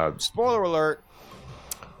 Spoiler alert,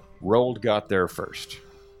 Roald got there first.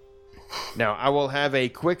 Now, I will have a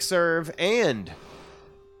quick serve and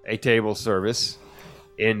a table service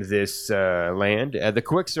in this land. The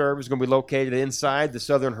quick serve is going to be located inside the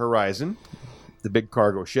Southern Horizon, the big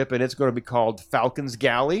cargo ship, and it's going to be called Falcon's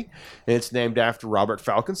Galley, and it's named after Robert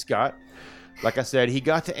Falcon Scott. Like I said, he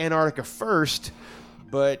got to Antarctica first,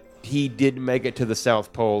 but he didn't make it to the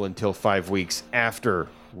South Pole until 5 weeks after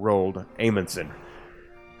Roald Amundsen.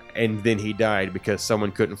 And then he died because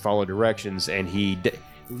someone couldn't follow directions, and he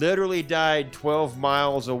literally died 12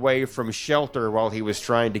 miles away from shelter while he was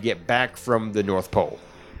trying to get back from the North Pole.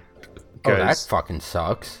 Oh, that fucking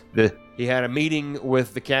sucks. He had a meeting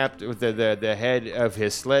with the captain, with the head of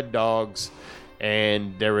his sled dogs,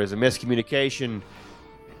 and there was a miscommunication.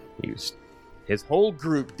 His whole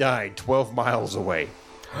group died 12 miles away.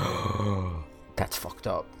 That's fucked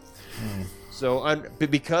up. So,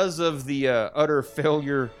 because of the utter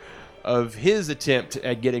failure of his attempt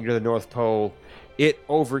at getting to the North Pole, it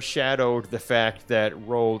overshadowed the fact that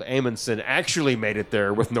Roald Amundsen actually made it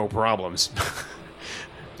there with no problems.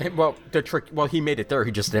 Well, he made it there,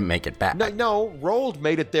 he just didn't make it back. No, Roald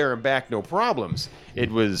made it there and back, no problems. It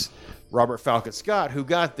was Robert Falcon Scott who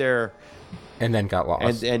got there and then got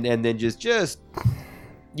lost. And then just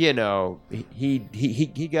he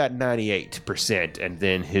got 98%, and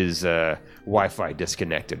then his Wi-Fi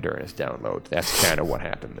disconnected during his download. That's kind of what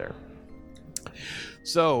happened there.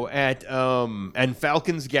 So at and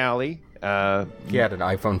Falcon's Galley, he had an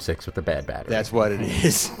iPhone 6 with a bad battery. That's what it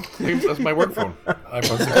is. That's my work phone.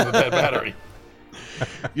 iPhone 6 with a bad battery.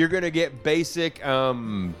 You're gonna get basic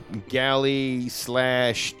galley /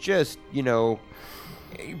 just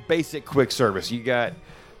basic quick service. You got.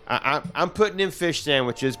 I'm putting in fish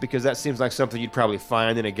sandwiches because that seems like something you'd probably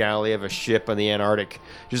find in a galley of a ship on the Antarctic.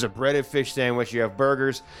 Just a breaded fish sandwich. You have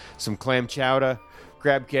burgers, some clam chowder,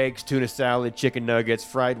 crab cakes, tuna salad, chicken nuggets,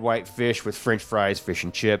 fried white fish with French fries, fish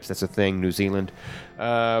and chips. That's a thing, New Zealand.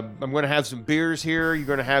 I'm going to have some beers here. You're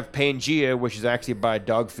going to have Pangea, which is actually by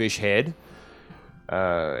Dogfish Head.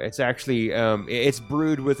 It's actually it's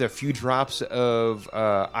brewed with a few drops of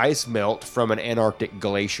ice melt from an Antarctic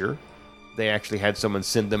glacier. They actually had someone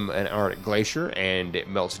send them an Arctic glacier, and it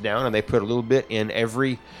melts down, and they put a little bit in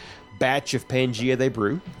every batch of Pangea they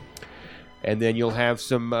brew. And then you'll have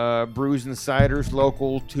some brews and ciders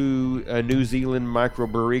local to a New Zealand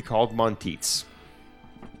microbrewery called Monteith's,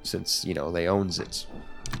 since, they owns it.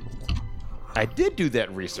 I did do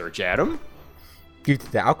that research, Adam. You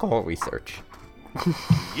did the alcohol research.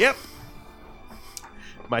 Yep.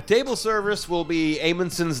 My table service will be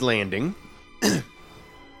Amundson's Landing.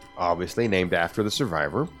 Obviously named after the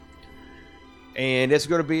survivor. And it's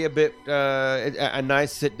going to be a bit a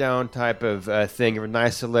nice sit-down type of thing. A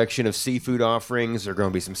nice selection of seafood offerings. There's going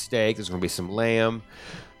to be some steak. There's going to be some lamb.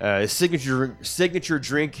 Signature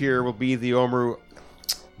drink here will be the Omaru.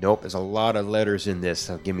 Nope, there's a lot of letters in this.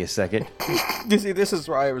 So give me a second. You see, this is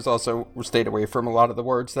why I was also stayed away from a lot of the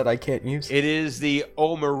words that I can't use. It is the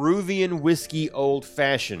Omaruvian Whiskey Old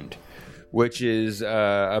Fashioned, which is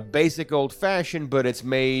a basic old fashioned, but it's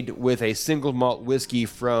made with a single malt whiskey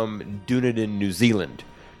from Dunedin, New Zealand.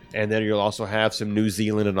 And then you'll also have some New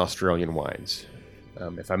Zealand and Australian wines.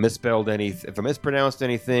 If I mispronounced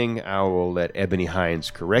anything, I will let Ebony Hines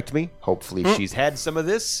correct me. Hopefully she's had some of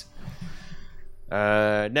this.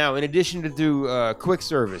 Now, in addition to quick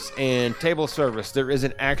service and table service, there is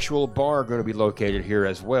an actual bar going to be located here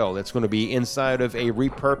as well. It's going to be inside of a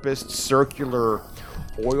repurposed circular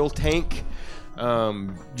oil tank,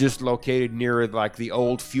 just located near like the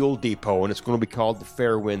old fuel depot, and it's going to be called the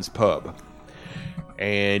Fairwinds Pub.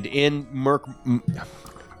 And in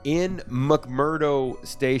McMurdo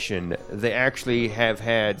Station, they actually have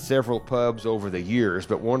had several pubs over the years,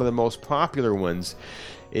 but one of the most popular ones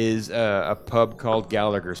is a pub called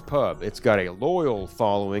Gallagher's Pub. It's got a loyal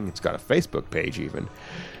following. It's got a Facebook page even.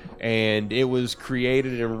 And it was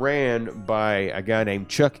created and ran by a guy named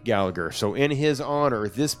Chuck Gallagher. So in his honor,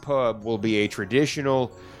 this pub will be a traditional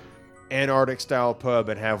Antarctic-style pub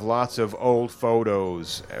and have lots of old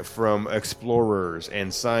photos from explorers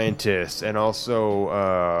and scientists, and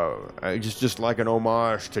also just like an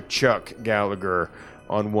homage to Chuck Gallagher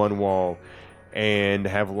on one wall, and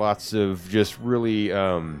have lots of just really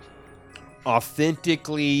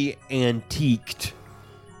authentically antiqued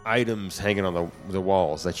items hanging on the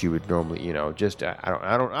walls that you would normally, just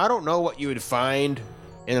I don't know what you would find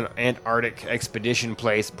in an Antarctic expedition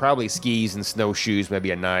place. Probably skis and snowshoes,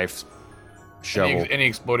 maybe a knife, shovel. Any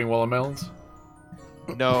exploding watermelons?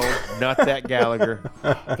 No, not that Gallagher.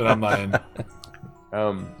 That I'm not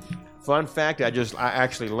in. Fun fact: I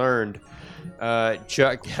actually learned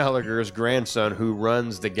Chuck Gallagher's grandson, who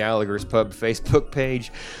runs the Gallagher's Pub Facebook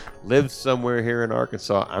page, lives somewhere here in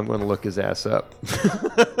Arkansas. I'm going to look his ass up.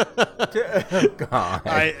 God.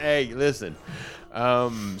 Hey, listen.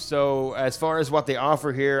 So as far as what they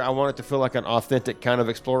offer here, I want it to feel like an authentic kind of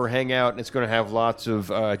explorer hangout, and it's going to have lots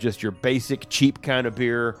of just your basic cheap kind of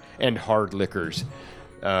beer and hard liquors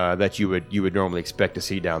that you would normally expect to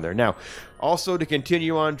see down there. Now, also to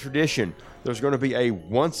continue on tradition, there's going to be a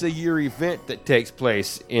once a year event that takes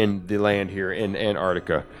place in the land here in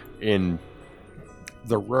Antarctica, in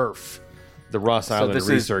the RIRF, the Ross Island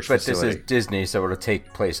Research Facility. But this is Disney, so it'll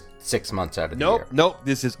take place 6 months out of the year. Nope.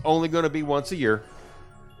 This is only going to be once a year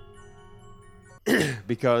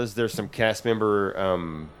because there's some cast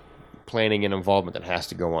member planning and involvement that has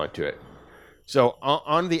to go on to it. So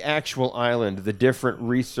on the actual island, the different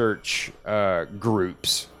research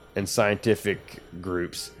groups and scientific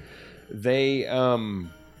groups, they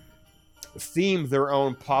theme their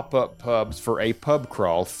own pop-up pubs for a pub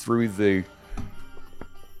crawl through the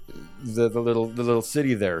little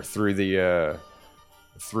city there, through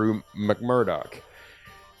McMurdoch.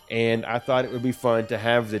 And I thought it would be fun to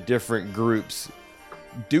have the different groups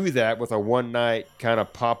do that with a one-night kind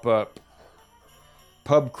of pop-up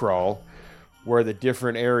pub crawl where the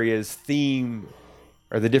different areas theme,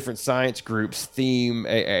 or the different science groups theme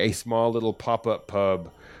a small little pop-up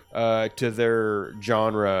pub to their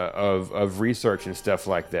genre of research and stuff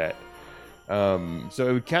like that. So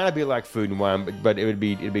it would kind of be like Food and Wine, but it'd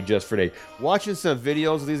be just for day. Watching some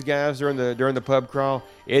videos of these guys during the pub crawl,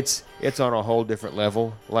 it's on a whole different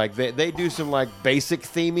level. Like they do some like basic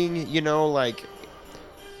theming, like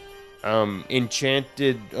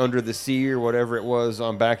Enchanted Under the Sea or whatever it was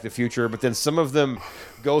on Back to the Future. But then some of them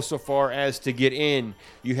go so far as to get in,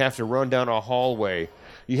 you have to run down a hallway.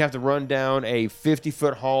 You have to run down a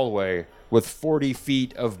 50-foot hallway with 40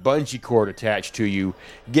 feet of bungee cord attached to you,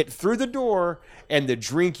 get through the door, and the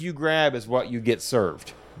drink you grab is what you get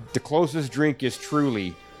served. The closest drink is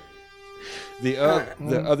Truly. The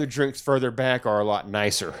other drinks further back are a lot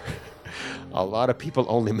nicer. A lot of people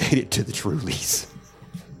only made it to the Trulies.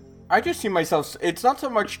 I just see myself, it's not so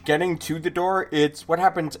much getting to the door, it's what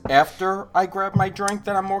happens after I grab my drink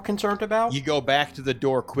that I'm more concerned about. You go back to the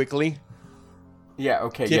door quickly. Yeah,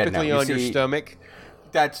 okay, typically on your stomach.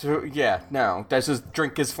 That's just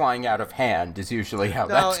drink is flying out of hand is usually how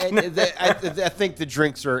that's I think the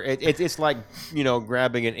drinks are, it's like,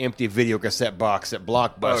 grabbing an empty video cassette box at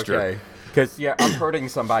Blockbuster. Okay. Because, yeah, I'm hurting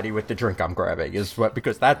somebody with the drink I'm grabbing,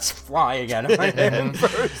 because that's flying out of my hand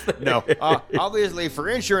first. No, obviously for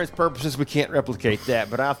insurance purposes we can't replicate that,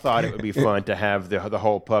 but I thought it would be fun to have the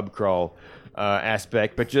whole pub crawl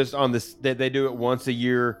aspect. But just on this, they do it once a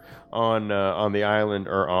year on the island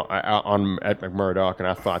or at McMurdoch, and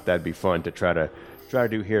I thought that'd be fun to try to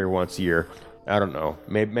do here once a year. I don't know,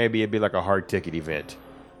 maybe it'd be like a hard ticket event,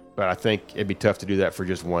 but I think it'd be tough to do that for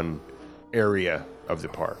just one area of the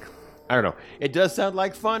park. I don't know. It does sound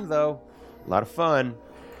like fun, though. A lot of fun.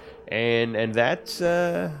 And that's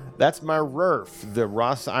my RIRF, the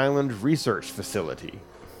Ross Island Research Facility.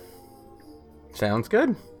 Sounds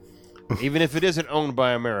good. Even if it isn't owned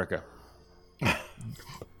by America.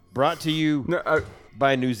 Brought to you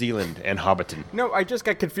by New Zealand and Hobbiton. No, I just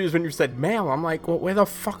got confused when you said mail. I'm like, well, where the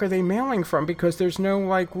fuck are they mailing from? Because there's no,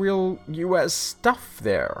 like, real U.S. stuff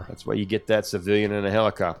there. That's why you get that civilian in a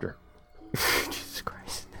helicopter. Jesus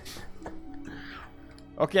Christ.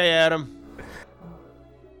 Okay, Adam.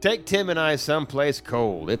 Take Tim and I someplace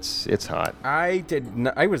cold. It's hot. I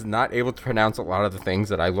was not able to pronounce a lot of the things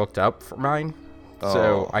that I looked up for mine.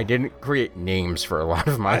 So I didn't create names for a lot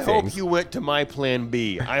of my things. I hope you went to my plan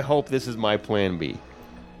B. I hope this is my plan B.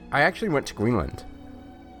 I actually went to Greenland.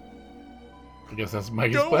 I guess that's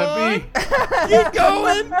Mike's plan B. Keep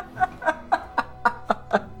going!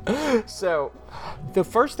 So, the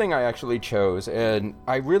first thing I actually chose, and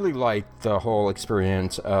I really liked the whole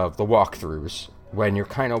experience of the walkthroughs, when you're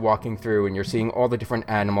kind of walking through and you're seeing all the different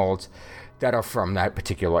animals that are from that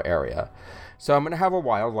particular area. So I'm going to have a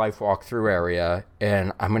wildlife walkthrough area,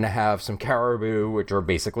 and I'm going to have some caribou, which are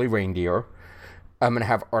basically reindeer. I'm going to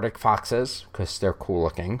have Arctic foxes, because they're cool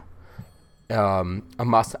looking. A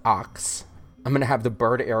musk ox. I'm going to have the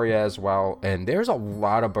bird area as well, and there's a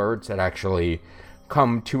lot of birds that actually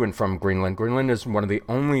come to and from Greenland. Greenland is one of the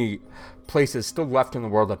only places still left in the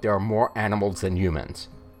world that there are more animals than humans.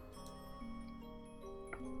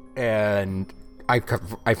 And I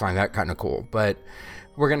find that kind of cool. But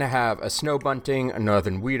we're going to have a snow bunting, a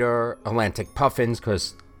northern wheater, Atlantic puffins,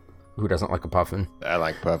 because who doesn't like a puffin? I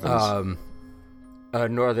like puffins. A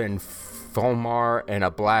northern fulmar, and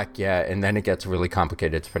a black, and then it gets really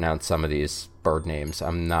complicated to pronounce some of these bird names.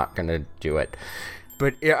 I'm not going to do it.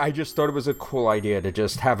 But I just thought it was a cool idea to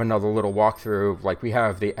just have another little walkthrough. Like we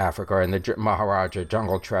have the Africa and the Maharaja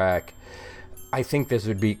Jungle Track. I think this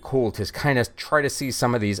would be cool to kind of try to see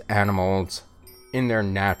some of these animals in their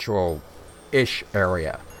natural-ish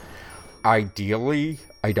area. Ideally,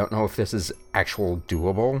 I don't know if this is actual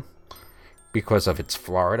doable because of it's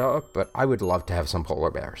Florida, but I would love to have some polar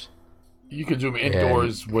bears. You could do them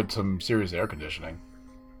indoors with some serious air conditioning.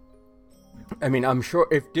 I mean, I'm sure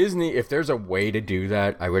if there's a way to do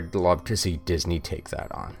that, I would love to see Disney take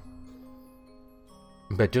that on.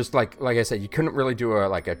 But just like I said, you couldn't really do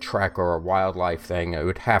a track or a wildlife thing. It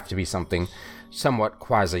would have to be something somewhat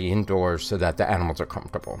quasi indoors so that the animals are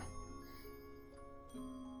comfortable.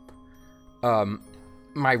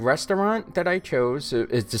 My restaurant that I chose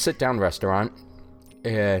is a sit-down restaurant,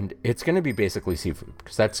 and it's going to be basically seafood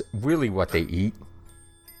because that's really what they eat.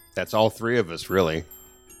 That's all three of us, really.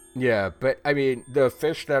 Yeah, but I mean, the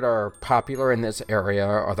fish that are popular in this area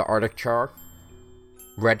are the Arctic char,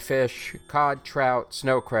 redfish, cod, trout,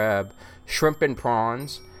 snow crab, shrimp and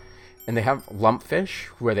prawns, and they have lumpfish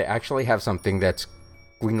where they actually have something that's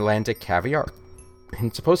Greenlandic caviar. And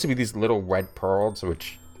it's supposed to be these little red pearls,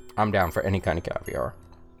 which I'm down for any kind of caviar.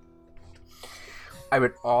 I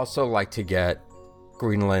would also like to get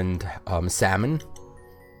Greenland salmon,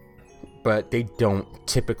 but they don't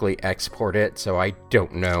typically export it, so I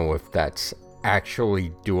don't know if that's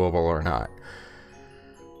actually doable or not.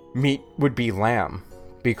 Meat would be lamb,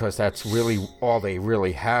 because that's really all they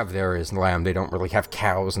really have there is lamb. They don't really have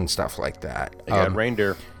cows and stuff like that. They got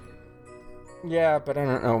reindeer. Yeah, but I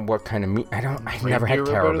don't know what kind of meat. I've never had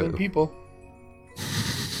Reindeer are better than caribou. people.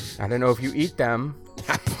 I don't know if you eat them.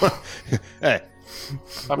 Hey,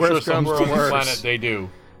 I'm Worst sure comes somewhere to on the worst. planet they do.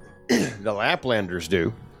 the Laplanders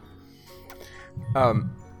do.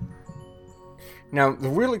 Now, the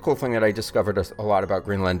really cool thing that I discovered a lot about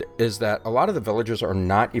Greenland is that a lot of the villages are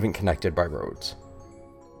not even connected by roads.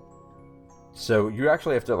 So you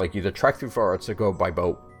actually have to either trek through forests or go by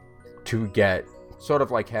boat to get sort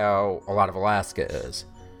of like how a lot of Alaska is,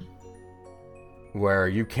 where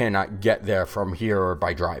you cannot get there from here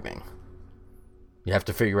by driving. You have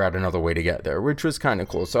to figure out another way to get there, which was kind of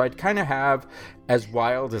cool. So I'd kind of have as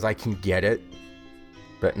wild as I can get it,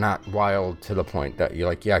 but not wild to the point that you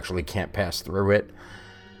actually can't pass through it.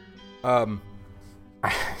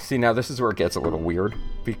 See, now this is where it gets a little weird,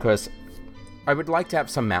 because I would like to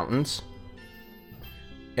have some mountains,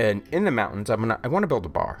 and in the mountains I want to build a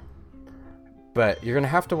bar. But you're going to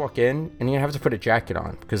have to walk in, and you're going to have to put a jacket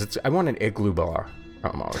on, because I want an igloo bar,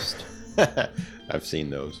 almost. I've seen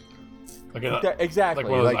those. Exactly. Like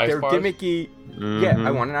one of those ice they're bars? gimmicky. Yeah,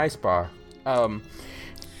 I want an ice bar.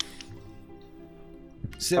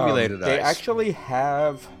 Simulated They ice. actually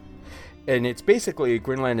have, and it's basically,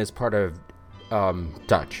 Greenland is part of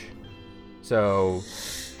Dutch. So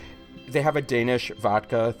they have a Danish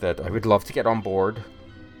vodka that I would love to get on board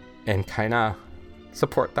and kind of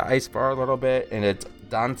support the ice bar a little bit. And it's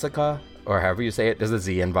Danzica, or however you say it, there's a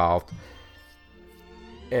Z involved.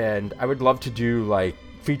 And I would love to do, like,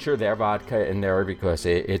 feature their vodka in there because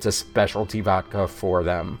it's a specialty vodka for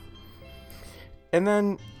them. And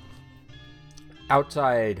then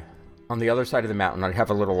outside, on the other side of the mountain, I'd have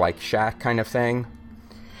a little, like, shack kind of thing,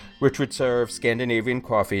 which would serve Scandinavian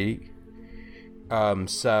coffee,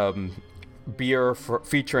 some beer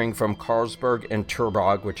featuring from Carlsberg and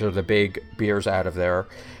Tuborg, which are the big beers out of there,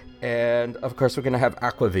 and of course we're going to have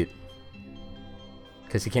aquavit,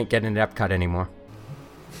 because you can't get in Epcot anymore.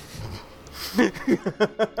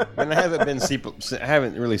 And I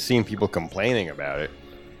haven't really seen people complaining about it.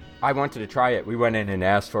 I wanted to try it. We went in and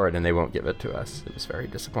asked for it, and they won't give it to us. It was very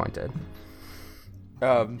disappointed.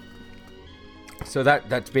 So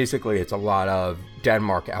that's basically, it's a lot of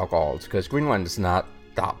Denmark alcohols, because Greenland is not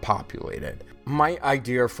that populated. My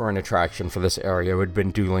idea for an attraction for this area would have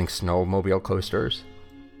been dueling snowmobile coasters.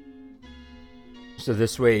 So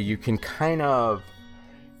this way you can kind of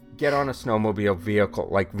get on a snowmobile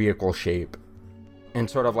vehicle shape, and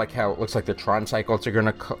sort of like how it looks like the Tron cycles are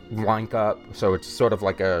going to line up. So it's sort of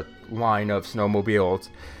like a line of snowmobiles,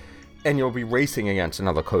 and you'll be racing against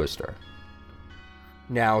another coaster.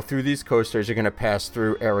 Now, through these coasters, you're going to pass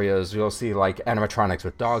through areas. You'll see, like, animatronics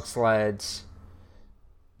with dog sleds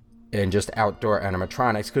and just outdoor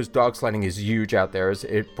animatronics, because dog sledding is huge out there.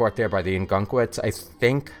 It's brought there by the Algonquins, I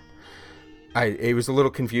think. It was a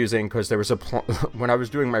little confusing because there was when I was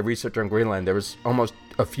doing my research on Greenland, there was almost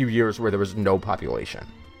a few years where there was no population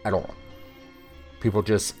at all. People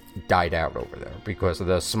just died out over there because of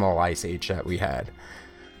the small ice age that we had.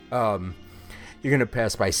 You're going to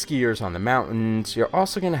pass by skiers on the mountains. You're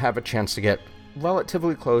also going to have a chance to get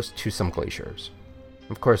relatively close to some glaciers.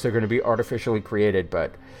 Of course, they're going to be artificially created,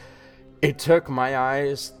 but it took my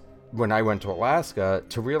eyes, when I went to Alaska,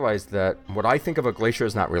 to realize that what I think of a glacier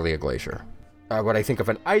is not really a glacier. What I think of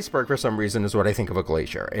an iceberg, for some reason, is what I think of a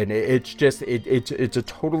glacier. And it's just, it's a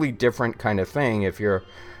totally different kind of thing if you're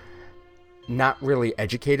not really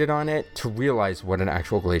educated on it, to realize what an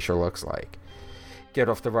actual glacier looks like. Get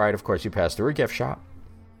off the ride, of course, you pass through a gift shop,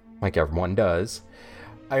 like everyone does.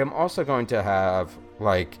 I am also going to have,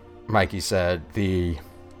 like Mikey said, the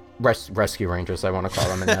rescue rangers, I want to call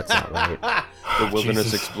them, and that's not right. The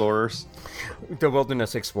Wilderness Explorers. The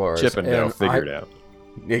Wilderness Explorers. Chippendale figured out.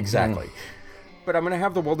 Exactly. But I'm going to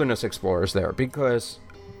have the Wilderness Explorers there because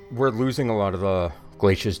we're losing a lot of the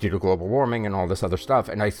glaciers due to global warming and all this other stuff,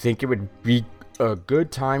 and I think it would be a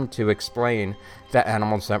good time to explain the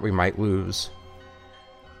animals that we might lose.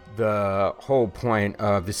 The whole point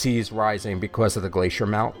of the seas rising because of the glacier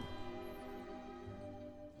melt.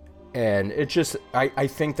 And it's just, I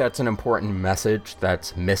think that's an important message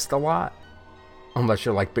that's missed a lot. Unless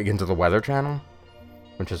you're, like, big into the Weather Channel,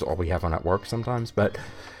 which is all we have on at work sometimes. But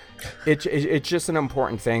it's just an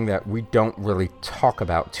important thing that we don't really talk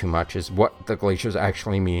about too much, is what the glaciers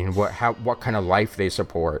actually mean, what kind of life they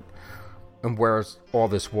support, and where's all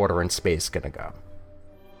this water and space going to go.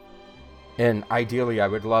 And ideally, I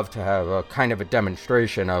would love to have a kind of a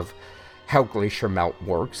demonstration of how glacier melt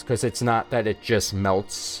works, because it's not that it just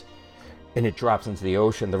melts and it drops into the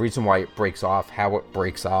ocean. The reason why it breaks off, how it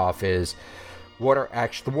breaks off, is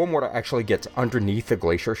the warm water actually gets underneath the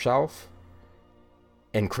glacier shelf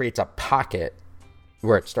and creates a pocket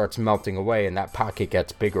where it starts melting away, and that pocket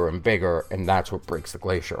gets bigger and bigger, and that's what breaks the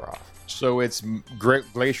glacier off. So it's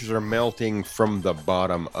glaciers are melting from the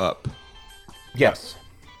bottom up. Yes.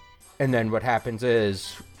 And then what happens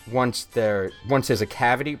is, once there's a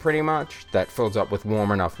cavity pretty much that fills up with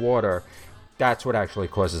warm enough water, that's what actually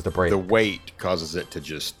causes the break. The weight causes it to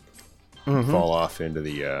just fall off into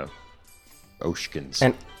the oceans.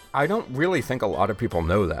 And I don't really think a lot of people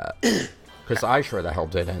know that, because I sure the hell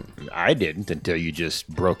didn't. I didn't until you just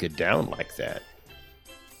broke it down like that.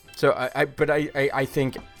 So I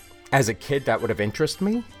think as a kid that would have interested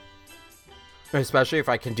me, especially if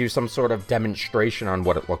I can do some sort of demonstration on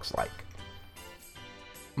what it looks like.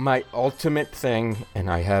 My ultimate thing, and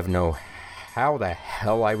I have no how the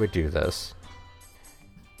hell I would do this,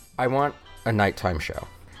 I want a nighttime show.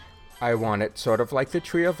 I want it sort of like the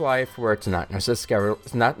Tree of Life, where it's not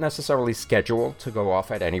necessarily scheduled to go off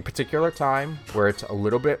at any particular time, where it's a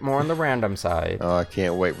little bit more on the random side. Oh, I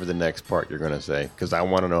can't wait for the next part you're going to say, because I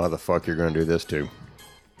want to know how the fuck you're going to do this too.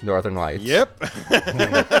 Northern Lights. Yep.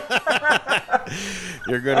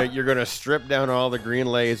 You're gonna strip down all the green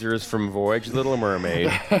lasers from Voyage of the Little Mermaid.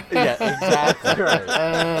 Yeah, exactly.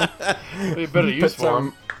 Right. They better use for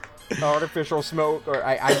them. Artificial smoke, or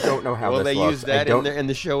I don't know how. Well, this they looks. use that in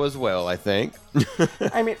the show as well, I think.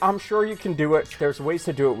 I mean, I'm sure you can do it. There's ways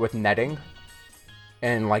to do it with netting,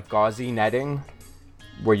 and like gauzy netting,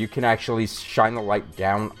 where you can actually shine the light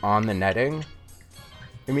down on the netting.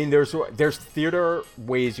 I mean, there's theater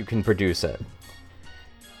ways you can produce it,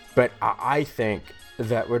 but I think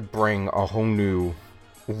that would bring a whole new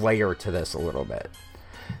layer to this a little bit,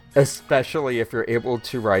 especially if you're able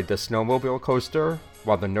to ride the snowmobile coaster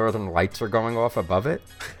while the Northern Lights are going off above it.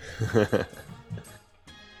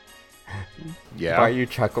 Yeah. Why are you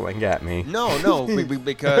chuckling at me? No,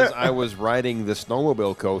 because I was riding the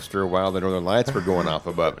snowmobile coaster while the Northern Lights were going off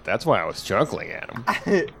above it. That's why I was chuckling at them.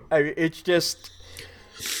 I mean,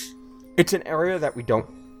 it's an area that we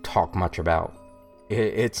don't talk much about.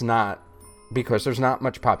 It's not, because there's not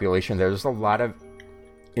much population there. There's a lot of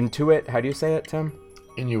Inuit, how do you say it, Tim?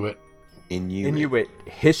 Inuit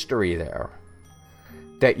history there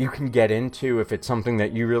that you can get into if it's something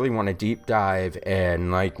that you really want to deep dive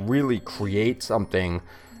and like really create something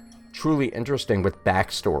truly interesting with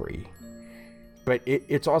backstory. But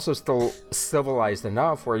it's also still civilized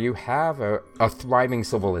enough where you have a thriving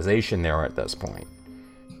civilization there at this point,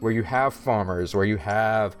 where you have farmers, where you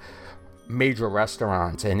have major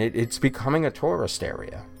restaurants, and it's becoming a tourist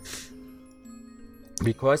area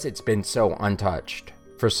because it's been so untouched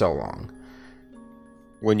for so long.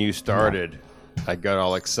 When you started, I got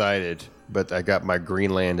all excited, but I got my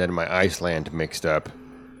Greenland and my Iceland mixed up.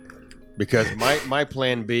 Because my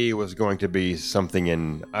plan B was going to be something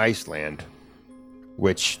in Iceland,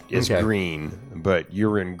 which is green, but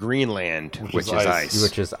you're in Greenland, which is ice.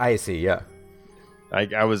 Which is icy, yeah.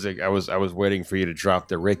 I was waiting for you to drop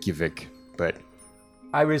the Reykjavik, but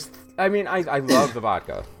I love the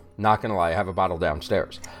vodka. Not gonna lie, I have a bottle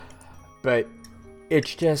downstairs. But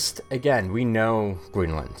it's just, again, we know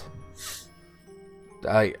Greenland.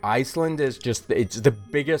 Iceland is it's the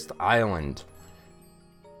biggest island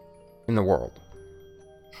in the world.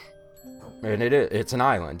 And it's an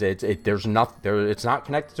island. It's not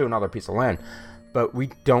connected to another piece of land, but we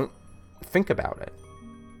don't think about it.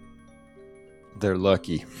 They're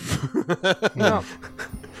lucky. No.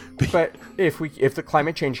 But if the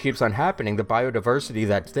climate change keeps on happening, the biodiversity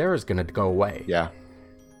that's there is going to go away. Yeah.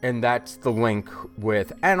 And that's the link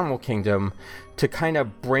with Animal Kingdom to kind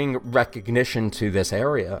of bring recognition to this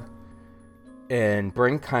area and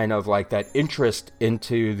bring kind of like that interest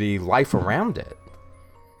into the life around it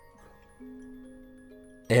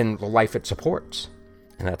and the life it supports.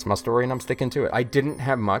 And that's my story, and I'm sticking to it. I didn't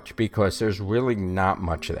have much because there's really not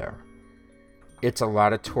much there. It's a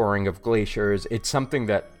lot of touring of glaciers. It's something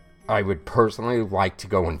that I would personally like to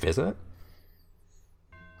go and visit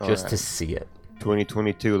just to see it.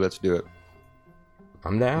 2022, let's do it.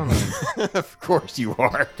 I'm down. Of course you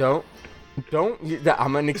are.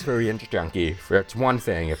 I'm an experience junkie. It's one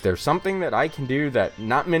thing. If there's something that I can do that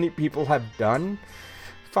not many people have done,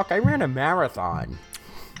 I ran a marathon.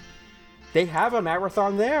 They have a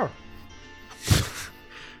marathon there.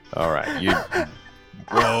 All right.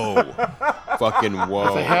 Whoa. Fucking whoa.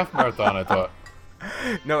 It's a half marathon, I thought.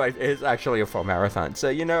 No, it's actually a full marathon.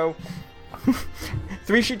 So,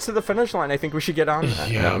 3 sheets to the finish line. I think we should get on that.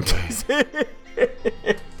 Yeah.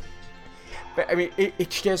 But, I mean,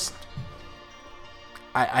 it's just...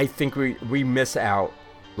 I think we miss out,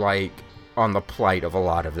 on the plight of a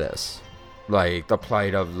lot of this. The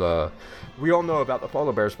plight of the... We all know about the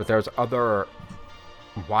polar bears, but there's other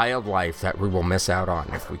wildlife that we will miss out on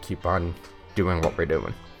if we keep on doing what we're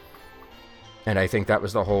doing. And I think that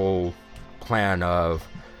was the whole plan of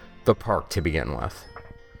the park to begin with,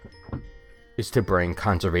 is to bring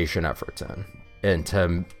conservation efforts in and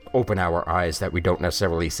to open our eyes that we don't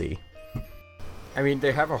necessarily see. I mean,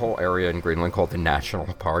 they have a whole area in Greenland called the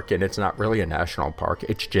National Park, and it's not really a national park,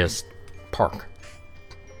 it's just park.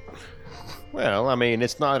 Well, I mean,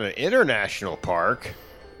 it's not an international park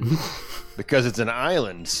because it's an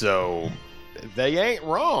island, so they ain't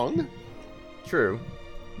wrong. True.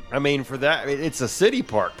 I mean, for that, it's a city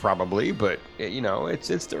park probably, but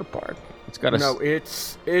it's their park. It's got a no.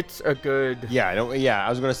 It's a good. Yeah, I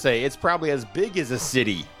was gonna say it's probably as big as a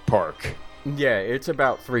city park. Yeah, it's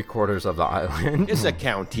about 3/4 of the island. It's a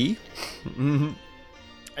county,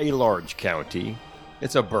 a large county.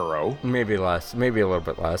 It's a borough. Maybe less, maybe a little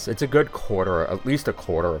bit less. It's a good quarter, at least a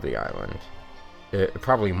quarter of the island.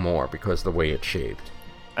 Probably more because of the way it's shaped.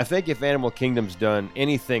 I think if Animal Kingdom's done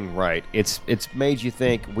anything right, it's made you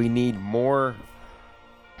think we need more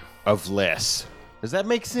of less. Does that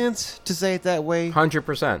make sense to say it that way?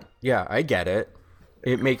 100%. Yeah, I get it.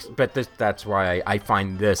 It makes, but that's why I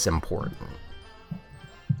find this important.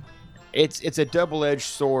 It's a double-edged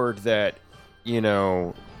sword that, you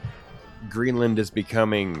know, Greenland is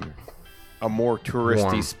becoming a more touristy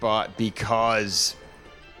Warm. spot because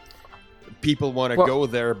people want to go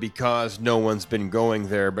there because no one's been going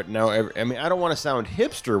there. But now, I mean, I don't want to sound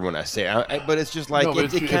hipster when I say it, but it's just like No,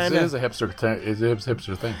 but it kind it is of. a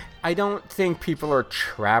hipster thing. I don't think people are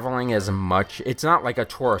traveling as much. It's not like a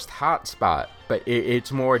tourist hotspot, but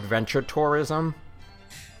it's more adventure tourism.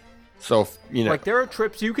 So, you know, Like, there are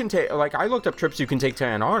trips you can take. Like, I looked up trips you can take to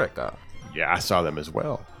Antarctica. yeah, I saw them as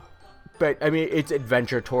well. But, I mean, it's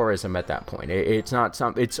adventure tourism at that point. It's not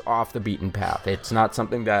it's off the beaten path. It's not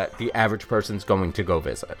something that the average person's going to go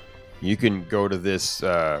visit. You can go to this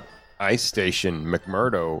ice station,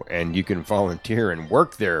 McMurdo, and you can volunteer and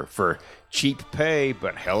work there for cheap pay,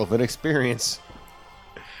 but hell of an experience.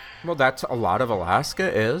 Well, that's a lot of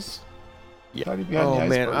Alaska is. Hiding behind the Oh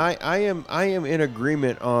man, iceberg. I am in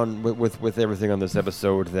agreement on with everything on this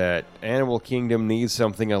episode that Animal Kingdom needs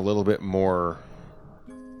something a little bit more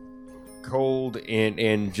cold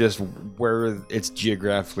in just where it's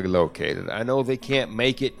geographically located. I know they can't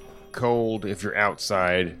make it cold if you're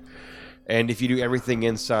outside, and if you do everything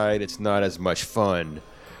inside, it's not as much fun.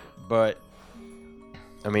 But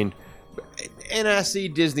I mean, and I see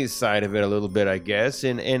Disney's side of it a little bit, I guess,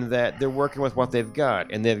 in that they're working with what they've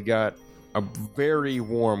got, and they've got a very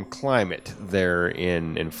warm climate there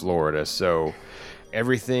in Florida. So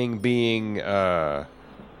everything being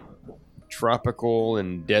tropical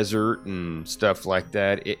and desert and stuff like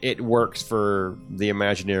that, it works for the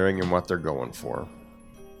Imagineering and what they're going for.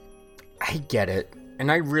 I get it, and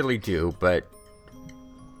I really do, but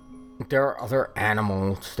there are other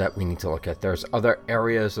animals that we need to look at. There's other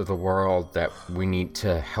areas of the world that we need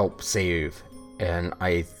to help save, and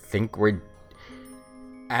I think the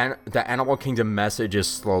Animal Kingdom message is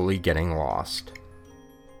slowly getting lost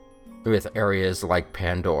with areas like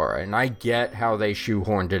Pandora. And I get how they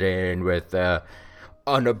shoehorned it in with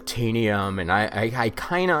Unobtainium, and I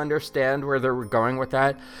kind of understand where they're going with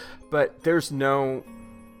that, but there's no...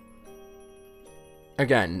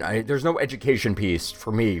 Again, there's no education piece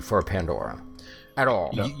for me for Pandora at all.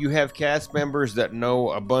 You have cast members that know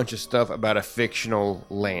a bunch of stuff about a fictional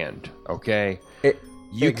land, okay?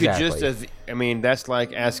 You Exactly. could just, I mean, that's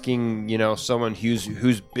like asking, you know, someone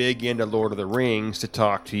who's big into Lord of the Rings to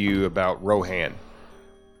talk to you about Rohan,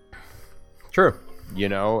 True. you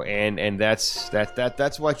know, and that's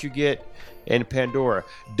what you get in Pandora.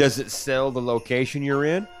 Does it sell the location you're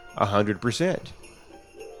in? 100%.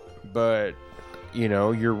 But, you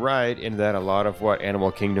know, you're right in that a lot of what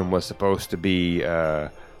Animal Kingdom was supposed to be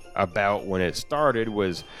about when it started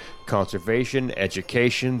was conservation,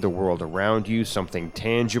 education, the world around you, something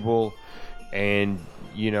tangible. And,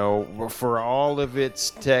 you know, for all of its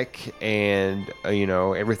tech and, you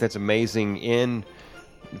know, everything that's amazing in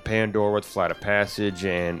Pandora with Flight of Passage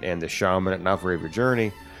and the Shaman at Not Very Your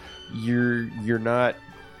Journey, you're not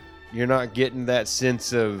getting that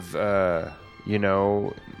sense of, you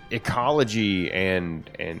know, ecology and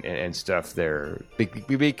stuff there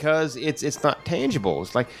because it's not tangible.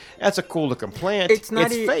 It's like, that's a cool looking plant. It's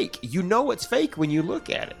fake. You know it's fake when you look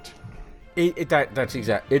at it. That's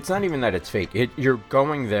exact. It's not even that it's fake. You're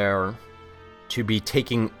going there to be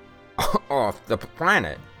taking off the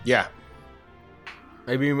planet. Yeah.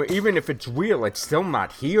 I mean, even if it's real, it's still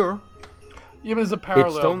not here. Yeah, but there's a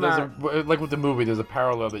parallel. still Like with the movie, there's a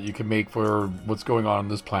parallel that you can make for what's going on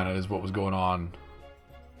this planet is what was going on.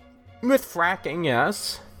 With fracking,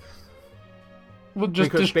 yes. Well,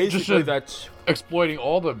 Because basically that's... exploiting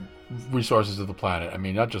all the resources of the planet. I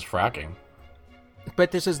mean, not just fracking. But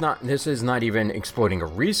this is not even exploiting a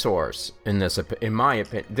resource in my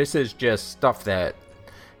opinion. This is just stuff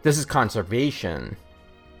this is conservation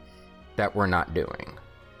that we're not doing.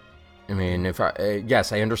 I mean,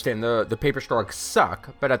 yes, I understand the paper straws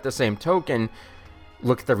suck, but at the same token,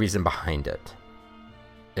 look at the reason behind it.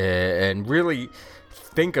 And really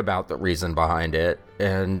think about the reason behind it,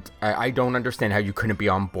 and I don't understand how you couldn't be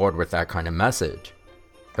on board with that kind of message.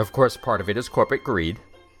 Of course, part of it is corporate greed,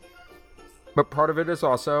 but part of it is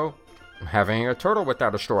also having a turtle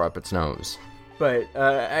without a straw up its nose. But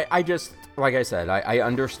I just, like I said, I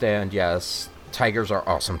understand, yes, tigers are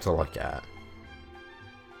awesome to look at.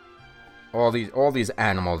 All these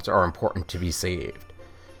animals are important to be saved.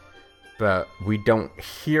 but we don't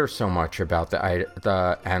hear so much about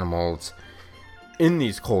the animals in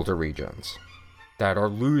these colder regions that are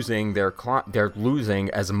losing they're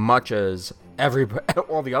losing as much as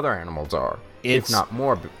all the other animals are, if not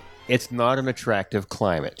more. It's not an attractive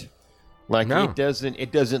climate. Like, No.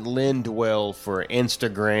 it doesn't lend well for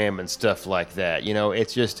Instagram and stuff like that. You know,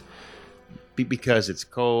 it's just because it's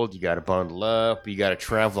cold, you got to bundle up, you got to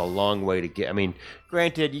travel a long way to get. I mean,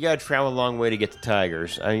 granted, you got to travel a long way to get to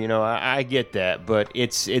tigers. I get that, but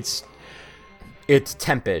it's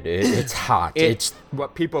tepid. It's hot. It's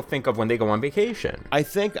what people think of when they go on vacation. I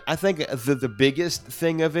think the biggest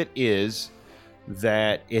thing of it is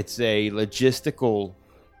that it's a logistical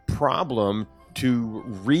problem to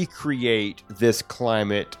recreate this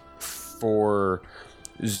climate for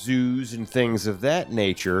zoos and things of that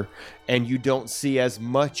nature, and you don't see as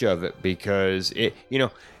much of it because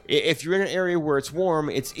if you're in an area where it's warm,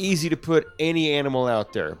 it's easy to put any animal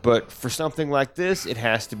out there. But for something like this, it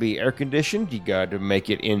has to be air conditioned. You got to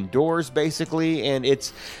make it indoors, basically, and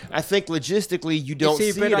I think logistically you don't see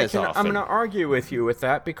it as often. I'm going to argue with you with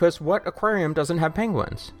that because what aquarium doesn't have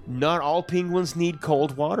penguins? Not all penguins need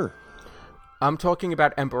cold water. I'm talking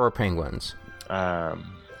about emperor penguins. You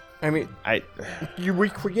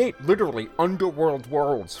recreate literally underworld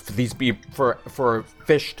worlds for these for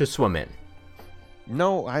fish to swim in.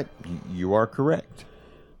 No, you are correct.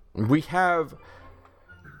 We have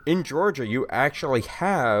in Georgia. You actually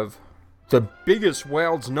have the biggest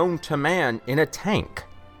whales known to man in a tank.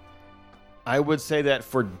 I would say that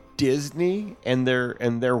for Disney and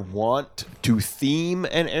their want to theme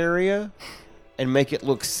an area and make it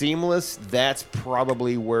look seamless, that's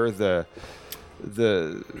probably where it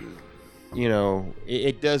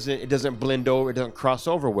doesn't blend over, it doesn't cross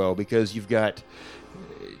over well, because you've got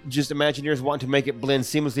just Imagineers wanting to make it blend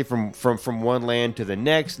seamlessly from one land to the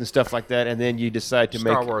next and stuff like that, and then you decide to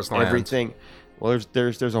Star make Wars everything land. Well,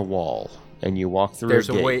 there's a wall and you walk through There's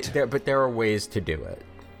a gate. but there are ways to do it.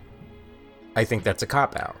 I think that's a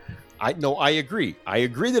cop-out. I agree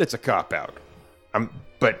that it's a cop-out.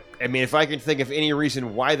 But I mean, if I can think of any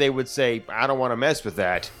reason why they would say I don't want to mess with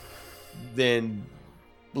that, then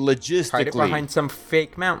logistically, Hide it behind some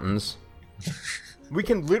fake mountains. We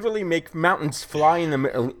can literally make mountains fly in the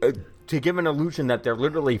middle to give an illusion that they're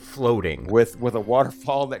literally floating with a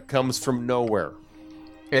waterfall that comes from nowhere.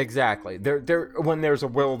 Exactly. When there's a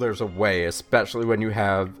will, there's a way. Especially when you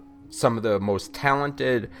have some of the most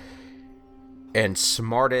talented and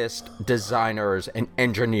smartest designers and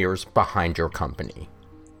engineers behind your company.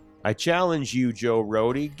 I challenge you, Joe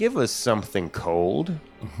Rohde, give us something cold.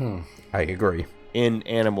 I agree. In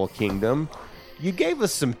Animal Kingdom, you gave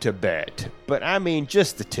us some Tibet, but I mean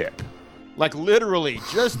just the tip. Like literally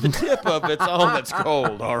just the tip of it's all that's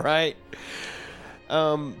cold, all right?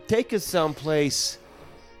 Take us someplace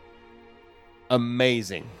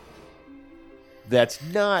amazing. That's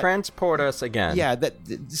not... Transport us again. Yeah,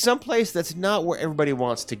 someplace that's not where everybody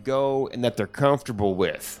wants to go and that they're comfortable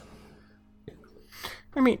with.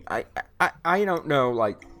 I mean, I don't know,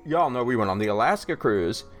 like, y'all know we went on the Alaska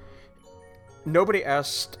cruise. Nobody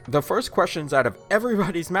asked the first questions out of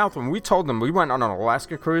everybody's mouth when we told them we went on an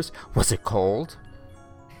Alaska cruise. Was it cold?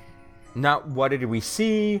 Not what did we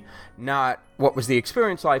see? Not what was the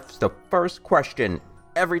experience like? The first question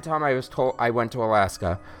every time I was told I went to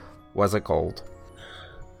Alaska, was it cold?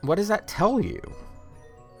 What does that tell you?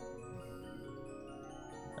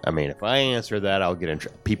 I mean, if I answer that, I'll get in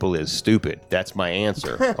trouble. People is stupid. That's my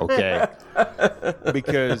answer, okay?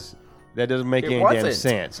 Because that doesn't make any damn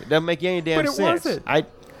sense. It doesn't make any damn sense. Wasn't.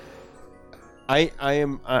 I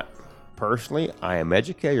am personally, I am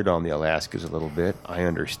educated on the Alaskas a little bit. I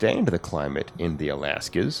understand the climate in the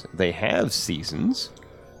Alaskas. They have seasons,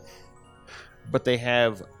 but they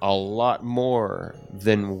have a lot more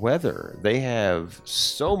than weather. They have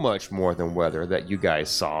so much more than weather that you guys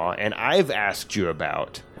saw, and I've asked you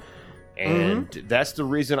about. And that's the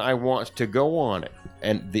reason I want to go on it.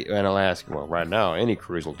 And an Alaskan, well, right now any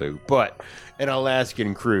cruise will do, but an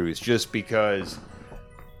Alaskan cruise, just because,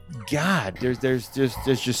 God, there's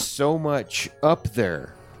just so much up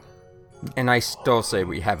there. And I still say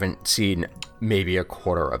we haven't seen maybe a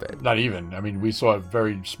quarter of it. Not even. I mean, we saw a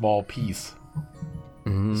very small piece.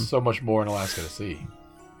 So much more in Alaska to see.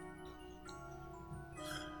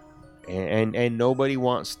 And nobody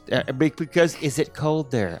wants, because is it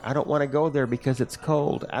cold there? I don't want to go there because it's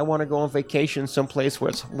cold. I want to go on vacation someplace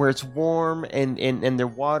where it's warm and the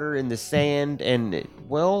water and the sand, and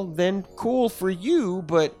well, then cool for you,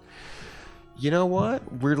 but you know what?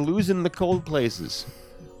 We're losing the cold places.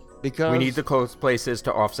 Because we need the cold places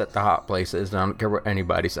to offset the hot places, and I don't care what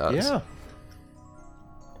anybody says. Yeah.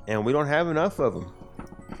 And we don't have enough of them.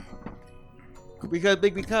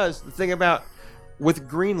 because the thing about with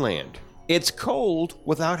Greenland, it's cold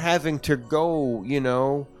without having to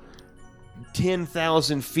go,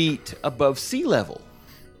 10,000 feet above sea level.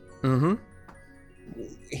 Mm-hmm.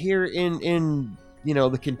 Here in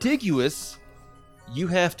the contiguous, you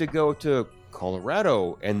have to go to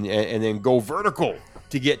Colorado and then go vertical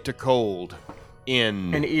to get to cold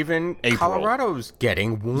in And even April. Colorado's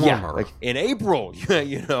getting warmer. Yeah, like in April,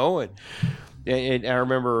 and I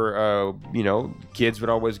remember, kids would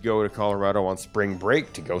always go to Colorado on spring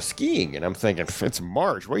break to go skiing, and I'm thinking, it's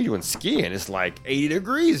March, what are you doing skiing? It's like 80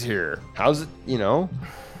 degrees here. How's it,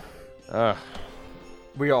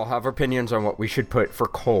 We all have opinions on what we should put for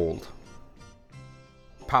cold.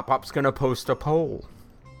 Pop-Pop's gonna post a poll.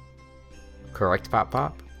 Correct,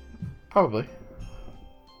 Pop-Pop? Probably.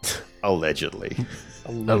 Allegedly.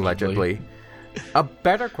 Allegedly. A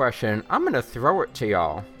better question, I'm gonna throw it to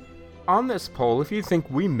y'all. On this poll, if you think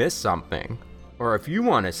we missed something, or if you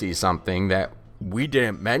want to see something that we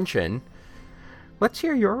didn't mention, let's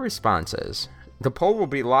hear your responses. The poll will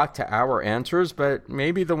be locked to our answers, but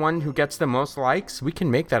maybe the one who gets the most likes, we can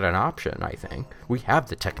make that an option, I think. We have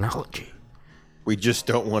the technology. We just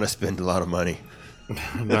don't want to spend a lot of money.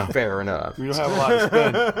 No. Fair enough. We don't have a lot to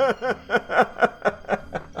spend.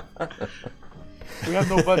 We have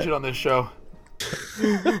no budget on this show.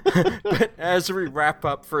 But as we wrap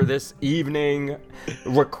up for this evening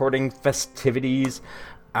recording festivities,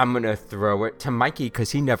 I'm going to throw it to Mikey because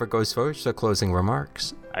he never goes first for closing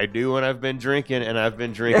remarks. I do when I've been drinking, and I've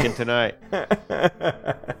been drinking tonight.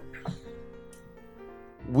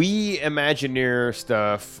 We Imagineer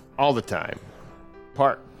stuff all the time.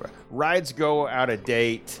 Rides go out of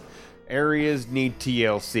date. Areas need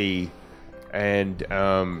TLC. And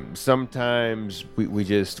sometimes we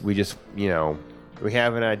just we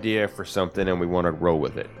have an idea for something and we want to roll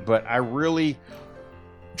with it. But I really,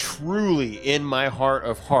 truly, in my heart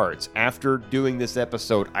of hearts, after doing this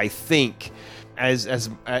episode, I think as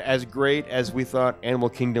great as we thought Animal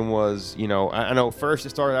Kingdom was, I know first it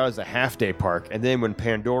started out as a half-day park, and then when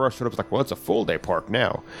Pandora showed up, it's like, well, it's a full-day park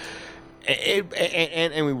now.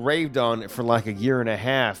 And we raved on it for like a year and a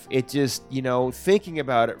half. It just, thinking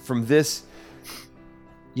about it from this,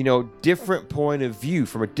 different point of view,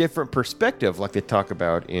 from a different perspective, like they talk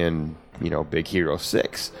about in, Big Hero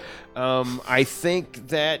 6. I think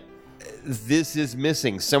that this is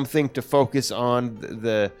missing something to focus on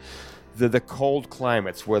the cold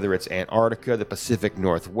climates, whether it's Antarctica, the Pacific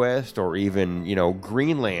Northwest, or even,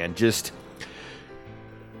 Greenland. Just,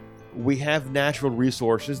 we have natural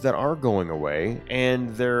resources that are going away,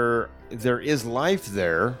 and there is life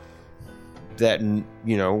there that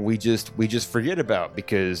we just forget about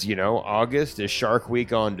because August is Shark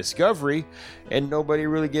Week on Discovery, and nobody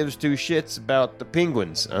really gives two shits about the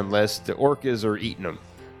penguins unless the orcas are eating them.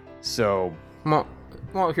 So, Well,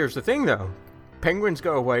 here's the thing though: penguins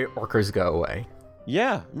go away, orcas go away.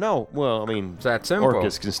 yeah, no, well, I mean, It's that simple.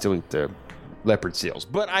 orcas can still eat the leopard seals,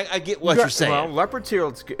 but I get what you're saying. Well, leopard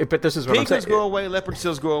seals, but this is what Penguins I'm saying. go away, leopard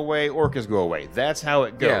seals go away, orcas go away. That's how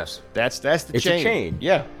it goes. Yeah. That's the It's chain. a chain.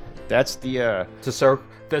 Yeah, that's the.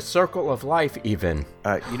 The circle of life, even.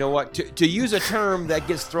 You know what? To use a term that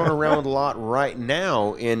gets thrown around a lot right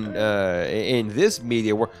now in this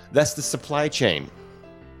media, where that's the supply chain.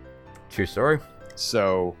 True story.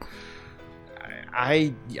 So,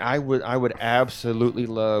 I would absolutely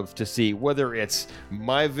love to see, whether it's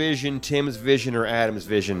my vision, Tim's vision, or Adam's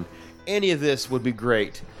vision. Any of this would be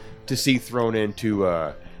great to see thrown into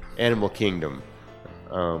Animal Kingdom,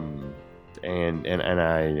 and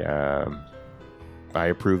I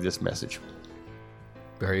approve this message.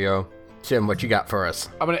 There you go. Tim, what you got for us?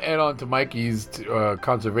 I'm going to add on to Mikey's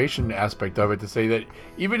conservation aspect of it to say that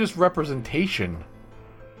even just representation.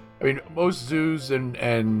 I mean, most zoos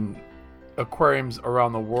and aquariums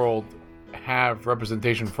around the world have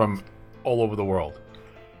representation from all over the world.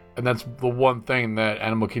 And that's the one thing that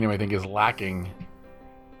Animal Kingdom, I think, is lacking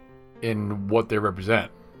in what they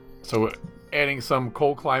represent. So adding some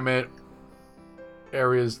cold climate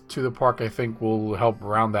areas to the park, I think, will help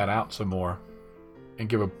round that out some more and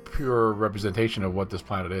give a pure representation of what this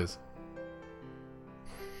planet is.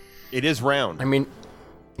 It is round. I mean,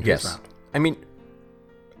 yes. round. I mean,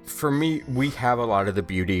 for me, we have a lot of the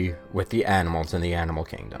beauty with the animals in the Animal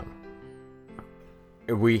Kingdom.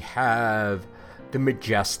 We have the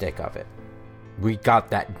majestic of it. We got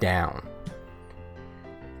that down.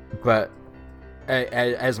 But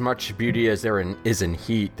as much beauty as there is in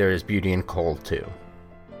heat, there is beauty in cold too.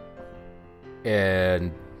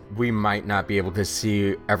 And we might not be able to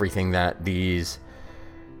see everything that these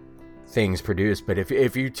things produce, but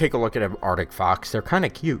if you take a look at an Arctic fox, they're kind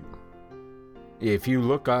of cute. If you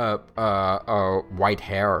look up white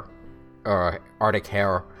hare, Arctic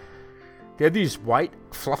hare, they have these white,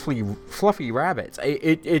 fluffy rabbits.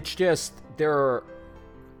 It's just we're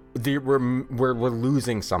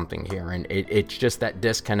losing something here, and it's just that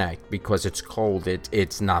disconnect because it's cold.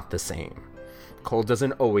 It's not the same. Cold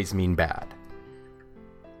doesn't always mean bad.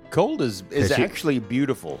 Cold is actually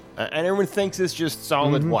beautiful, and everyone thinks it's just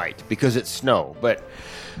solid white because it's snow, but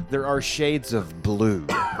there are shades of blue.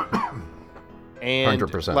 And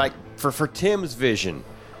 100%. like for Tim's vision,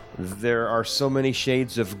 there are so many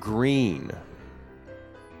shades of green.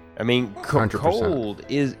 I mean, 100%. cold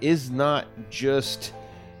is not just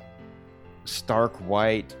stark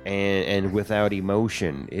white and without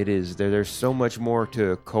emotion. It is there's so much more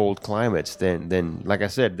to cold climates than like I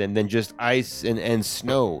said than just ice and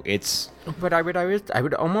snow. But I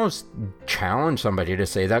would almost challenge somebody to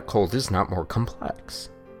say that cold is not more complex.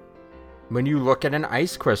 When you look at an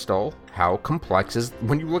ice crystal, how complex is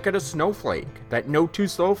when you look at a snowflake? That no two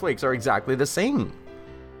snowflakes are exactly the same.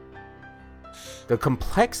 The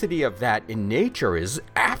complexity of that in nature is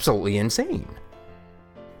absolutely insane.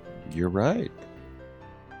 You're right.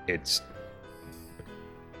 It's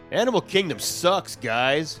Animal Kingdom sucks,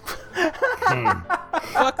 guys.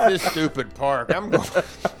 Fuck this stupid park. I'm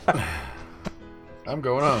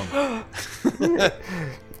going home.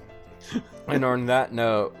 And on that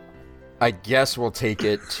note, I guess we'll take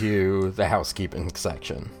it to the housekeeping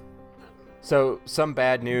section. So, some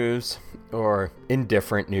bad news, or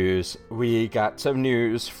indifferent news. We got some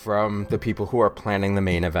news from the people who are planning the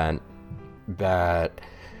main event that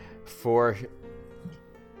for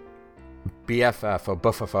BFF or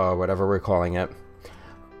Buffafa or whatever we're calling it,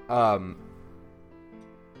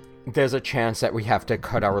 there's a chance that we have to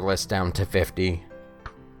cut our list down to 50.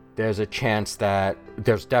 There's a chance that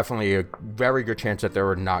there's definitely a very good chance that there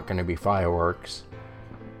are not going to be fireworks.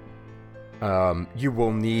 You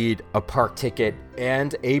will need a park ticket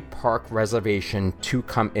and a park reservation to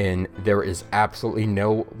come in. There is absolutely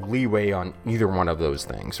no leeway on either one of those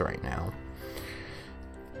things right now.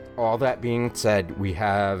 All that being said, we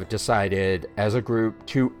have decided as a group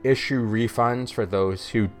to issue refunds for those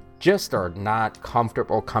who just are not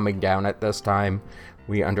comfortable coming down at this time.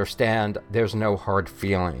 We understand there's no hard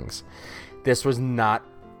feelings. This was not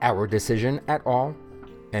our decision at all,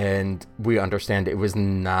 and we understand it was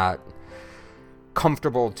not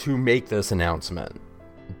comfortable to make this announcement.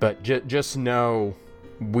 But just know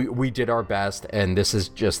we did our best, and this is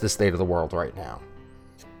just the state of the world right now.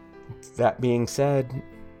 That being said,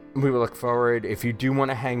 we will look forward. If you do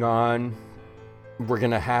want to hang on, we're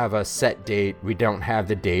going to have a set date. We don't have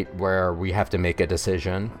the date where we have to make a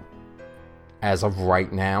decision as of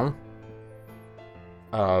right now.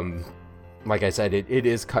 Like I said, it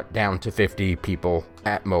is cut down to 50 people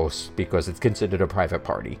at most because it's considered a private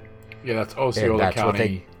party. Yeah, that's Osceola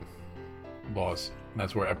County laws.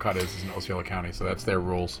 That's where Epcot is in Osceola County, so that's their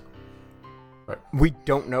rules. Right. We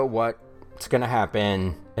don't know what's going to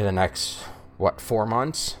happen in the next, 4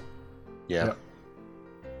 months? Yeah. Yep.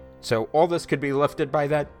 So all this could be lifted by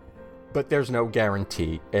that, but there's no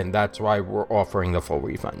guarantee, and that's why we're offering the full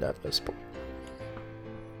refund at this point.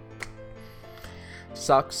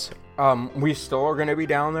 Sucks. We still are going to be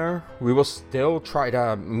down there. We will still try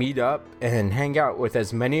to meet up and hang out with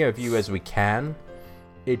as many of you as we can.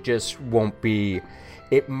 It just won't be...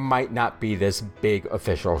 It might not be this big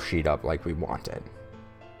official sheet up like we wanted.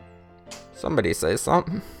 Somebody say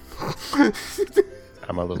something.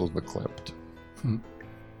 I'm a little verklempt.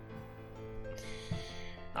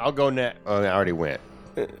 I'll go next. Oh, I already went.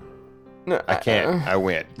 No, I can't. I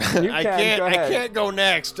went. I can't go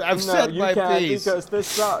next. I've said my piece. Because this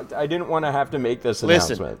sucked. I didn't want to have to make this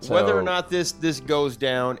Listen, announcement. So... whether or not this goes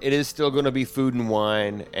down, it is still going to be Food and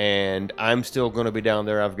Wine, and I'm still going to be down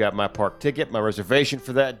there. I've got my park ticket, my reservation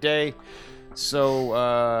for that day.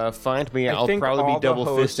 So find me. I'll probably be double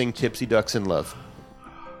fisting Tipsy Ducks in Love.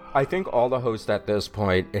 I think all the hosts at this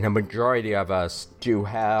point, and a majority of us, do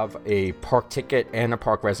have a park ticket and a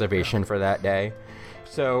park reservation for that day.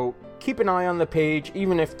 So keep an eye on the page.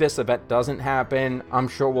 Even if this event doesn't happen, I'm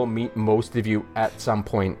sure we'll meet most of you at some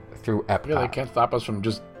point through Epcot. Yeah, they can't stop us from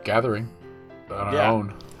just gathering on our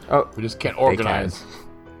own. Oh, we just can't organize.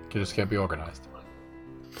 We just can't be organized.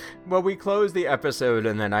 Well, we closed the episode,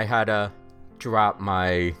 and then I had to drop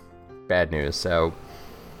my bad news. So,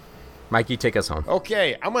 Mikey, take us home.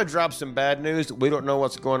 Okay, I'm going to drop some bad news. We don't know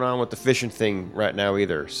what's going on with the fishing thing right now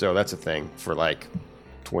either. So that's a thing for like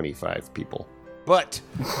 25 people. But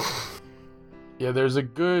yeah, there's a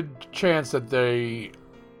good chance that they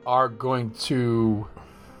are going to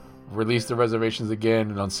release the reservations again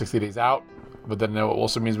and on 60 days out. But then that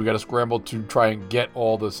also means we got to scramble to try and get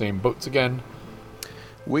all the same boats again.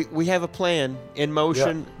 We have a plan in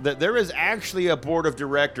motion. That there is actually a board of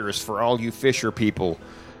directors for all you Fisher people.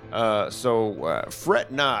 So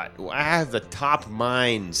fret not. I have the top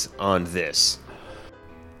minds on this.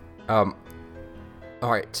 All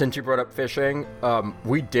right, since you brought up fishing,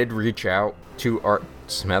 we did reach out to Art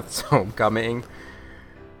Smith's Homecoming.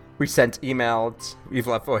 We sent emails, we've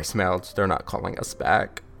left voicemails, they're not calling us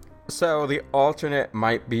back. So the alternate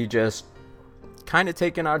might be just kind of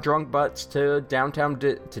taking our drunk butts to downtown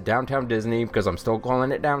Disney, because I'm still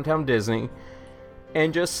calling it Downtown Disney,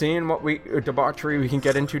 and just seeing what debauchery we can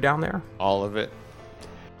get into down there. All of it.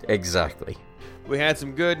 Exactly. We had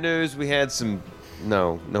some good news. We had some...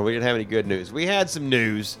 No, we didn't have any good news. We had some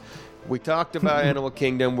news. We talked about Animal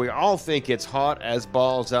Kingdom. We all think it's hot as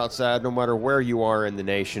balls outside, no matter where you are in the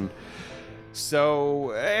nation.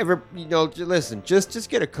 So, listen, just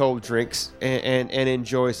get a cold drinks and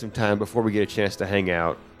enjoy some time before we get a chance to hang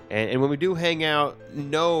out. And when we do hang out,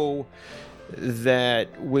 know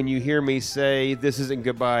that when you hear me say this isn't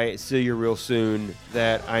goodbye, see you real soon,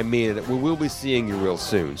 that I mean it. We will be seeing you real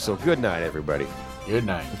soon. So good night, everybody. Good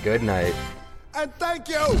night. Good night. And thank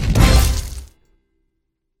you!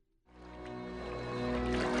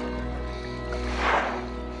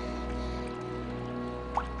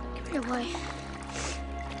 Come here, boy.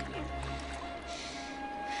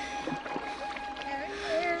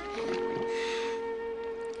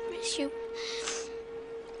 Miss you.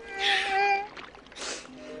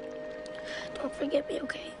 Don't forget me,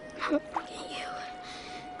 okay? I won't forget you.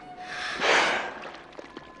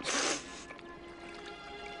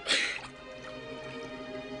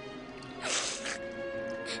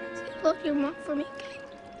 Love your mom for me, okay?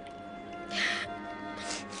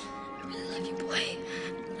 I really love you, boy.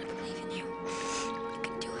 I believe in you. You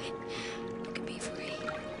can do it. You can be free.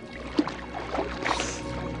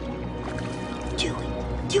 Do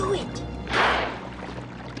it. Do it.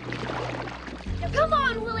 Now come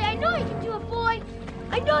on, Willie. I know you can do it, boy.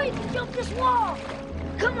 I know you can jump this wall.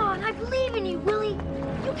 Come on. I believe in you, Willie.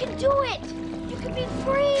 You can do it. You can be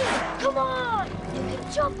free. Come on. You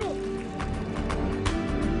can jump it.